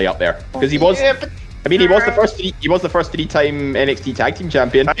Kyle O'Reilly up there because he was. Yeah, he was the first. He was the first 3-time NXT Tag Team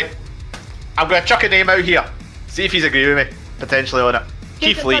Champion. Right. I'm going to chuck a name out here. See if he's agree with me. Potentially on it.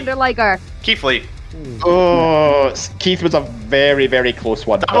 Keith Lee. Keith Lee. Oh, Keith was a very, very close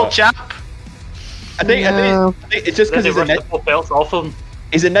one. Double champ. I think it's just because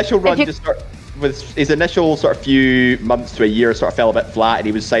his initial run his initial sort of few months to a year sort of fell a bit flat, and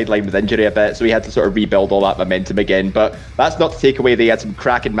he was sidelined with injury a bit, so he had to sort of rebuild all that momentum again. But that's not to take away that he had some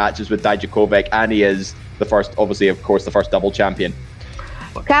cracking matches with Dijakovic, and he is the first, obviously, of course, the first double champion.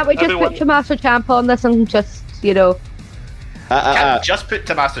 Can't we just put Tommaso Ciampa on this and just, Can't just put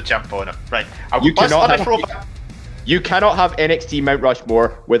Tommaso Ciampa on it. Right. You cannot have NXT Mount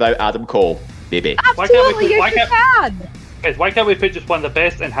Rushmore without Adam Cole, baby. Absolutely, you can. Guys, why can't we put just one of the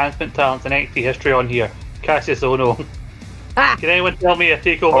best enhancement talents in NXT history on here? Cassius Ohno. Can anyone tell me a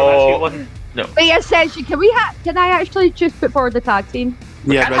takeover one? No. But essentially, can I actually just put forward the tag team?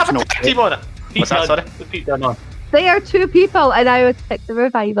 Yeah, have a tag team on it. What's that, sorry? Pete Dunne on. They are 2 people, and I would pick the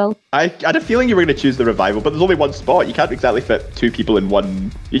Revival. I had a feeling you were going to choose the Revival, but there's only one spot. You can't exactly fit 2 people in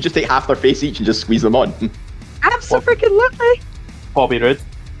one. You just take half their face each and just squeeze them on. Absolutely. Bobby Roode,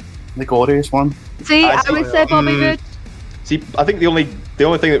 the glorious one. See, I would say Bobby Roode. See, I think the only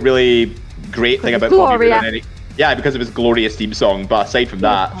thing that really great thing about Bobby Roode, because of his glorious theme song. But aside from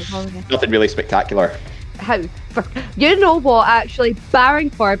that, nothing really spectacular. You know what? Actually, Baron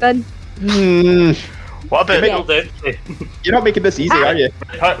Corbin. What about You're not making this easy, are you?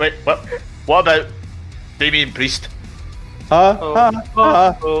 Wait, what about Damien Priest?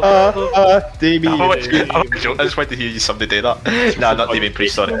 Damien. I just wanted to hear you somebody do that. No, not Damien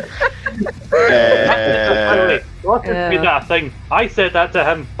Priest, sorry. Ross made that a thing. I said that to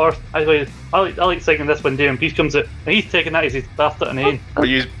him first. I like singing this when Damien Priest comes out, and he's taking that as his bastard and name. Well,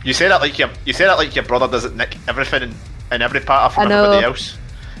 you say that like your brother doesn't nick everything in every part from everybody else.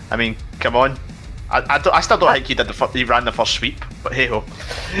 I mean, come on. I still don't think he ran the first sweep, but hey ho.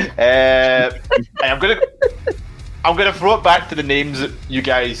 I'm gonna throw it back to the names that you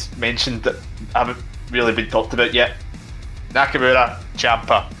guys mentioned that haven't really been talked about yet. Nakamura,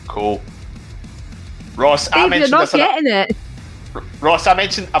 Ciampa, Cole. Ross, I mentioned you're not this. Getting it. Ross, I'm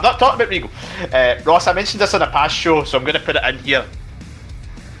not talking about Regal. Ross, I mentioned this on a past show, so I'm going to put it in here.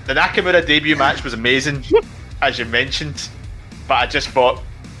 The Nakamura debut match was amazing, as you mentioned, but I just thought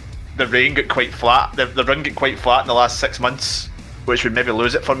the reign got quite flat. The run got quite flat in the last 6 months, which would maybe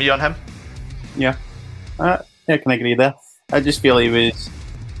lose it for me on him. Yeah, I can agree there. I just feel he was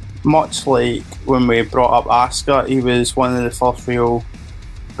much like when we brought up Asuka. He was one of the first real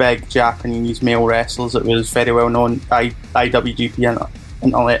big Japanese male wrestlers that was very well known. IWGP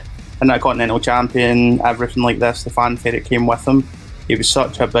Intercontinental Champion, everything like this. The fanfare that came with him. He was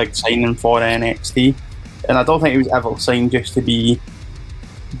such a big signing for NXT, and I don't think he was ever signed just to be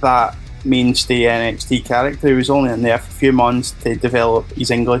that mainstay NXT character. He was only in there for a few months to develop his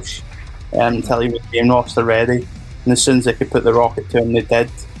English until he was main roster ready, and as soon as they could put the rocket to him, they did.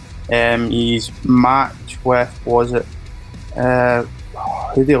 His match with, was it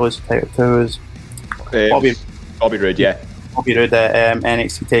who did he lose the title to? Was Bobby Roode, yeah. Bobby Roode at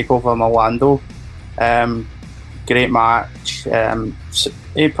NXT TakeOver in Orlando. Great match.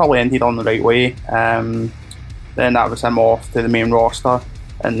 He probably ended on the right way. Then that was him off to the main roster,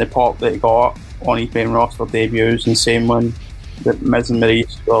 and the pop that he got on his main roster debuts, and same when the Miz and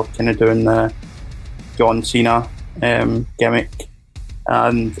Maurice were kind of doing the John Cena gimmick.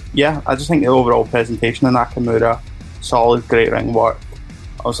 And yeah, I just think the overall presentation of Nakamura, solid, great ring work.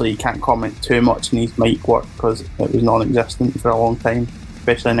 Obviously, you can't comment too much on his mic work because it was non-existent for a long time,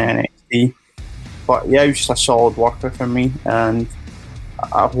 especially in NXT. But yeah, he was just a solid worker for me, and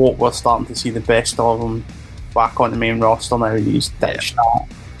I hope we're starting to see the best of him back on the main roster now. He's ditched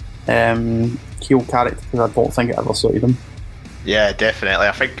that heel character because I don't think it ever suited him. Yeah, definitely.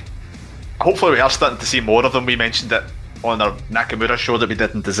 I think hopefully we are starting to see more of them. We mentioned it on our Nakamura show that we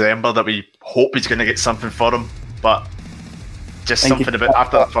did in December that we hope he's going to get something for him, but just something about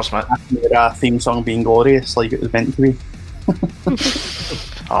after that first match. Nakamura theme song being glorious like it was meant to be.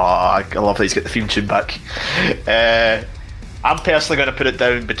 I love that he's got the theme tune back. I'm personally going to put it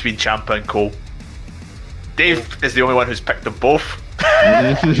down between Ciampa and Cole. Dave is the only one who's picked them both.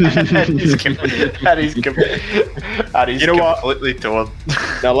 he's completely torn.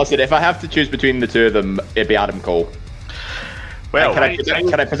 Now listen, if I have to choose between the two of them, it'd be Adam Cole. Well, can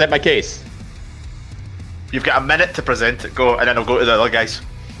I present my case? You've got a minute to present it, go, and then I'll go to the other guys.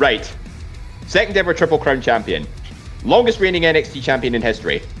 Right. Second ever Triple Crown champion. Longest reigning NXT champion in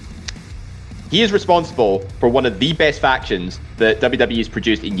history. He is responsible for one of the best factions that WWE has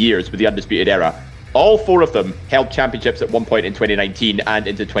produced in years with the Undisputed Era. All four of them held championships at one point in 2019 and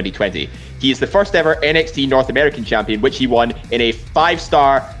into 2020. He is the first ever NXT North American champion, which he won in a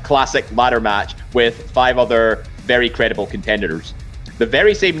 5-star classic ladder match with 5 other very credible contenders. The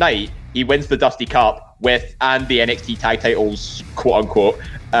very same night, he wins the Dusty Cup and the NXT tag titles, quote unquote.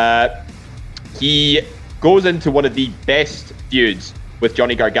 He goes into one of the best feuds with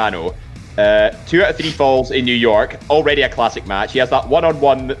Johnny Gargano. 2 out of 3 falls in New York, already a classic match. He has that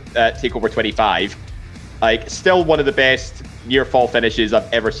one-on-one TakeOver 25. Like, still one of the best near fall finishes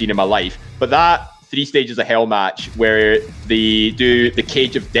I've ever seen in my life. But that 3 stages of hell match where they do the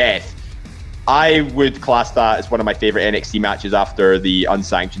Cage of Death, I would class that as one of my favourite NXT matches after the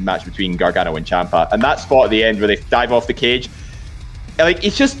unsanctioned match between Gargano and Ciampa. And that spot at the end where they dive off the cage, like,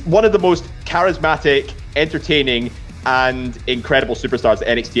 it's just one of the most charismatic, entertaining, and incredible superstars that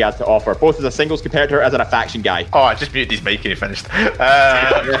NXT has to offer, both as a singles competitor as a faction guy. Oh, I just muted his mic and he finished.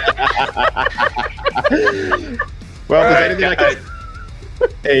 Well,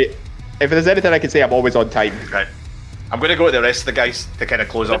 if there's anything I can say, I'm always on time. Right. I'm going to go to the rest of the guys to kind of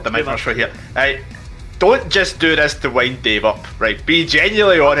close up the mic show here. Right. Don't just do this to wind Dave up, right? Be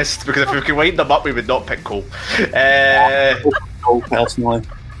genuinely honest, because if we could wind them up, we would not pick Cole. Cole, personally.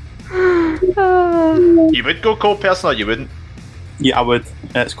 You would go Cole personally, or you wouldn't? Yeah, I would.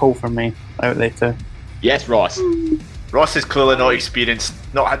 It's Cole for me out there too. Yes, Ross. Ross is clearly not experienced,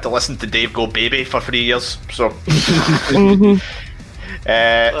 not had to listen to Dave go baby for 3 years, so.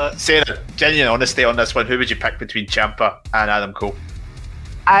 Sarah, genuine honesty on this one, who would you pick between Ciampa and Adam Cole?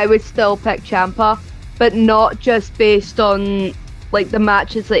 I would still pick Ciampa but not just based on like the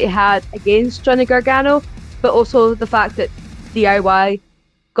matches that he had against Johnny Gargano, but also the fact that DIY,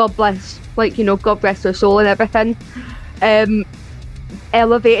 God bless, like, you know, God rest their soul and everything,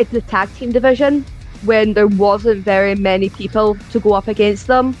 elevated the tag team division when there wasn't very many people to go up against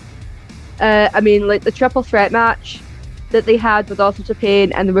them. I mean, like the triple threat match that they had with Authors of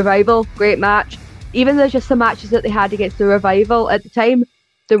Pain and the Revival, great match. Even though just the matches that they had against the Revival at the time,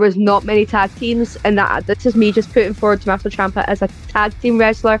 there was not many tag teams, and that this is me just putting forward Tommaso Ciampa as a tag team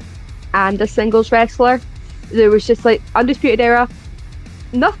wrestler and a singles wrestler. There was just like Undisputed Era,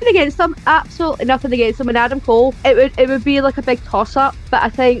 nothing against them, absolutely nothing against them. And Adam Cole, it would be like a big toss up, but I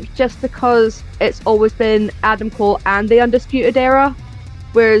think just because it's always been Adam Cole and the Undisputed Era,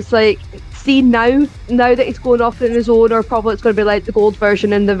 whereas like see now that he's going off on his own, or probably it's going to be like the gold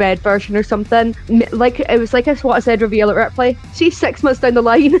version and the red version or something, like it was like what I said, reveal at Ripley. See 6 months down the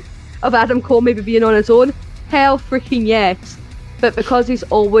line of Adam Cole maybe being on his own, hell freaking yes. But because he's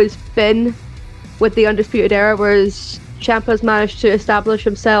always been with the Undisputed Era, whereas Ciampa's managed to establish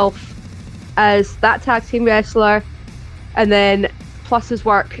himself as that tag team wrestler, and then plus his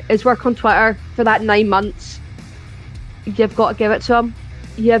work on Twitter for that 9 months, you've got to give it to him.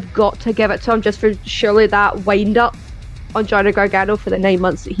 You've got to give it to him just for surely that wind up on Johnny Gargano for the 9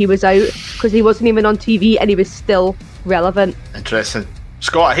 months that he was out, because he wasn't even on TV and he was still relevant. Interesting.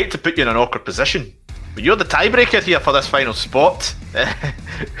 Scott, I hate to put you in an awkward position, but you're the tiebreaker here for this final spot.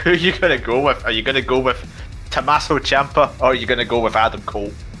 Who are you going to go with? Are you going to go with Tommaso Ciampa, or are you going to go with Adam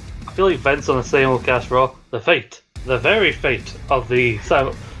Cole? I feel like Vince on the same old cast Raw. The very fate of the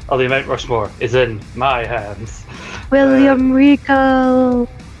Mount Rushmore is in my hands. William Regal.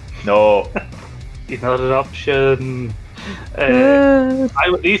 No. He's not an option.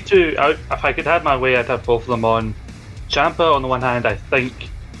 These two, if I could have my way, I'd have both of them on. Ciampa, on the one hand, I think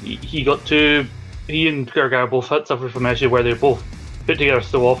he and Gargano both suffered from an issue where they were both put together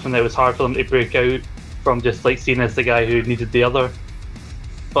so often that it was hard for them to break out from just like seen as the guy who needed the other.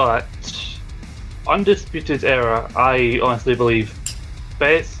 But Undisputed Era, I honestly believe,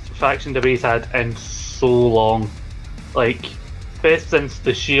 best faction debates had in so long. Like, best since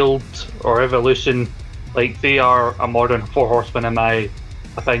the Shield or Evolution. Like, they are a modern Four Horsemen in my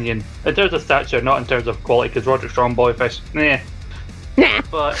opinion. In terms of stature, not in terms of quality, because Roderick Strong, Boyfish,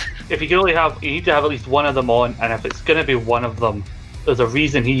 But if you can only have, you need to have at least one of them on, and if it's going to be one of them, there's a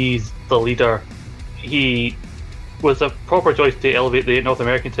reason he's the leader. He was a proper choice to elevate the North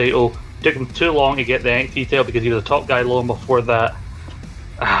American title. Took him too long to get the NXT title because he was a top guy long before that.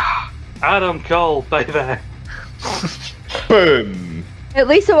 Adam Cole, baby. Boom. At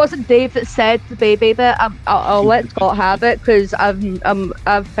least it wasn't Dave that said the baby bit. I'll let Scott have it because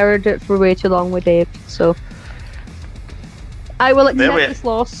I've heard it for way too long with Dave. So I will accept this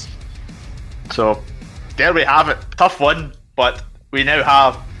loss. So there we have it. Tough one, but we now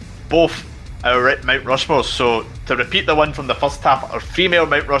have both our Mount Rushmore. So to repeat the one from the first half, our female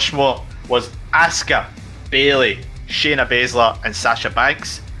Mount Rushmore was Asuka, Bayley, Shayna Baszler, and Sasha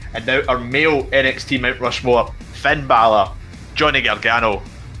Banks. And now our male NXT Mount Rushmore, Finn Balor, Johnny Gargano,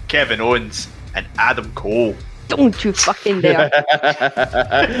 Kevin Owens, and Adam Cole. Don't you fucking dare.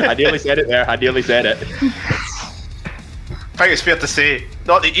 I nearly said it there. I think it's fair to say,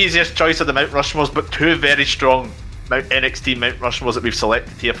 not the easiest choice of the Mount Rushmores, but two very strong NXT Mount Rushmores that we've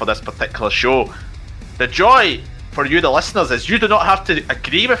selected here for this particular show. The joy for you, the listeners, is you do not have to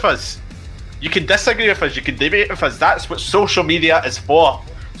agree with us. You can disagree with us, you can debate with us. That's what social media is for.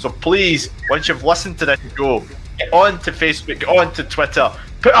 So please, once you've listened to this show, get on to Facebook, get on to Twitter,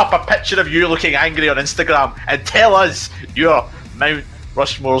 put up a picture of you looking angry on Instagram, and tell us your Mount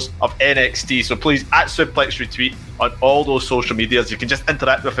Rushmores of NXT. So please, at Suplex Retweet on all those social medias. You can just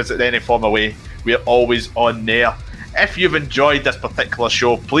interact with us in any form of way. We're always on there. If you've enjoyed this particular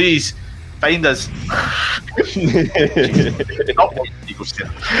show, please find us. You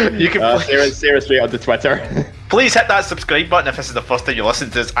can Sarah straight onto Twitter. Please hit that subscribe button if this is the first time you listen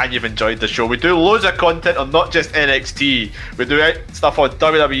to us and you've enjoyed the show. We do loads of content on not just NXT. We do stuff on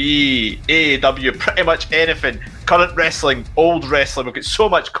WWE, AEW, pretty much anything. Current wrestling, old wrestling. We've got so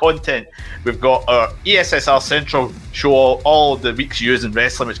much content. We've got our ESSR Central show, all the week's news in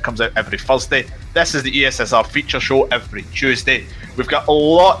wrestling, which comes out every Thursday. This is the ESSR feature show every Tuesday. We've got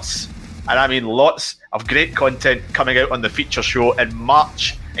lots, and I mean lots, of great content coming out on the feature show in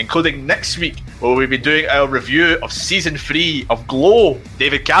March, including next week, where we'll be doing our review of Season 3 of Glow.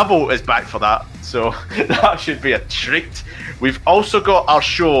 David Campbell is back for that, so that should be a treat. We've also got our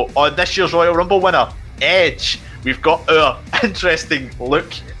show on this year's Royal Rumble winner, Edge. We've got our interesting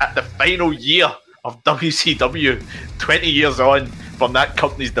look at the final year of WCW, 20 years on from that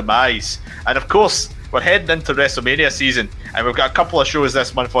company's demise. And of course, we're heading into WrestleMania season, and we've got a couple of shows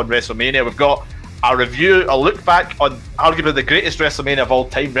this month on WrestleMania. We've got a review, a look back on arguably the greatest WrestleMania of all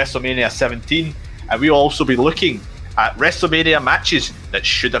time, WrestleMania 17, and we'll also be looking at WrestleMania matches that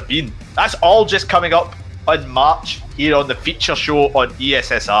should have been. That's all just coming up in March here on the feature show on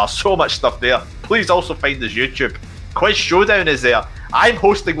ESSR. So much stuff there. Please also find us YouTube. Quiz Showdown is there. I'm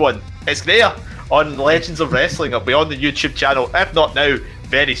hosting one. It's there on Legends of Wrestling. It'll be on the YouTube channel, if not now,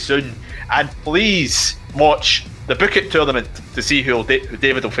 very soon. And please watch the Book It tournament to see who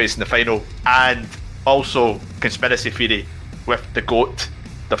David will face in the final, and also Conspiracy Theory with the GOAT,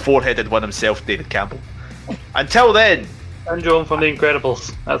 the four-headed one himself, David Campbell. Until then, and John from The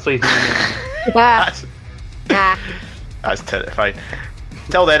Incredibles. That's what he's that's terrifying.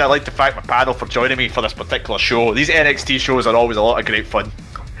 Until then, I'd like to thank my panel for joining me for this particular show. These NXT shows are always a lot of great fun.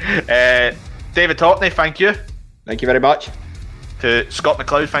 David Hockney, thank you. Thank you very much. To Scott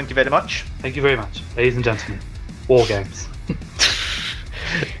McLeod, thank you very much. Thank you very much, ladies and gentlemen. War games.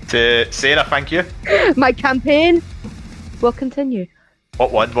 To Sarah, thank you. My campaign will continue.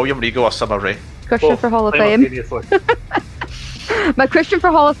 What one? William Regal or Summer Rae? Christian for Hall of Fame. My Christian for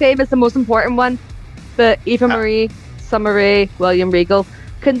Hall of Fame is the most important one, but Eva Marie, Summer Rae, William Regal.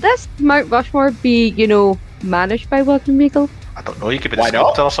 Can this Mount Rushmore be, managed by William Regal? I don't know. You could be the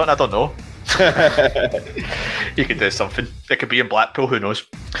sculptor or something. I don't know. You could do something. It could be in Blackpool. Who knows?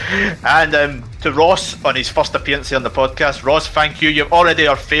 And to Ross on his first appearance here on the podcast. Ross, thank you. You're already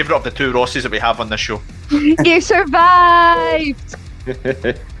our favourite of the two Rosses that we have on this show. You survived.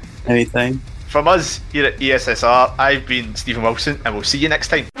 Anytime. From us here at ESSR, I've been Stephen Wilson, and we'll see you next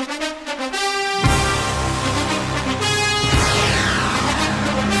time.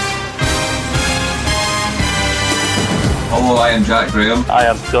 Hello, I am Jack Graham. I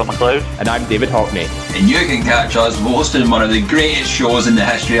am Scott McLeod. And I'm David Hockney. And you can catch us hosting one of the greatest shows in the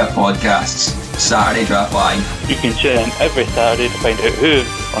history of podcasts, Saturday Draft Live. You can tune in every Saturday to find out who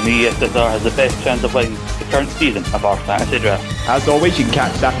on the ESSR has the best chance of winning the current season of our fantasy draft. As always, you can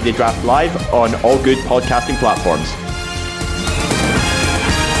catch Saturday Draft Live on all good podcasting platforms.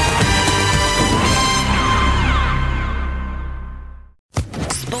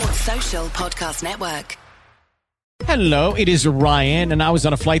 Sports Social Podcast Network. Hello, it is Ryan, and I was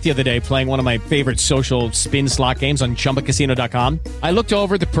on a flight the other day playing one of my favorite social spin slot games on ChumbaCasino.com. I looked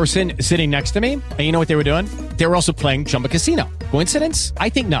over at the person sitting next to me, and you know what they were doing? They were also playing Chumba Casino. Coincidence? I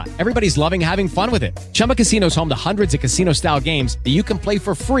think not. Everybody's loving having fun with it. Chumba Casino is home to hundreds of casino-style games that you can play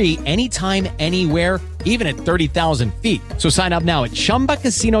for free anytime, anywhere, even at 30,000 feet. So sign up now at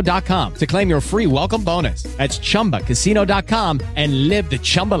ChumbaCasino.com to claim your free welcome bonus. That's ChumbaCasino.com and live the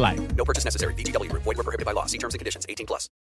Chumba life. No purchase necessary. VGW. Void where prohibited by law. See terms and conditions. 18+.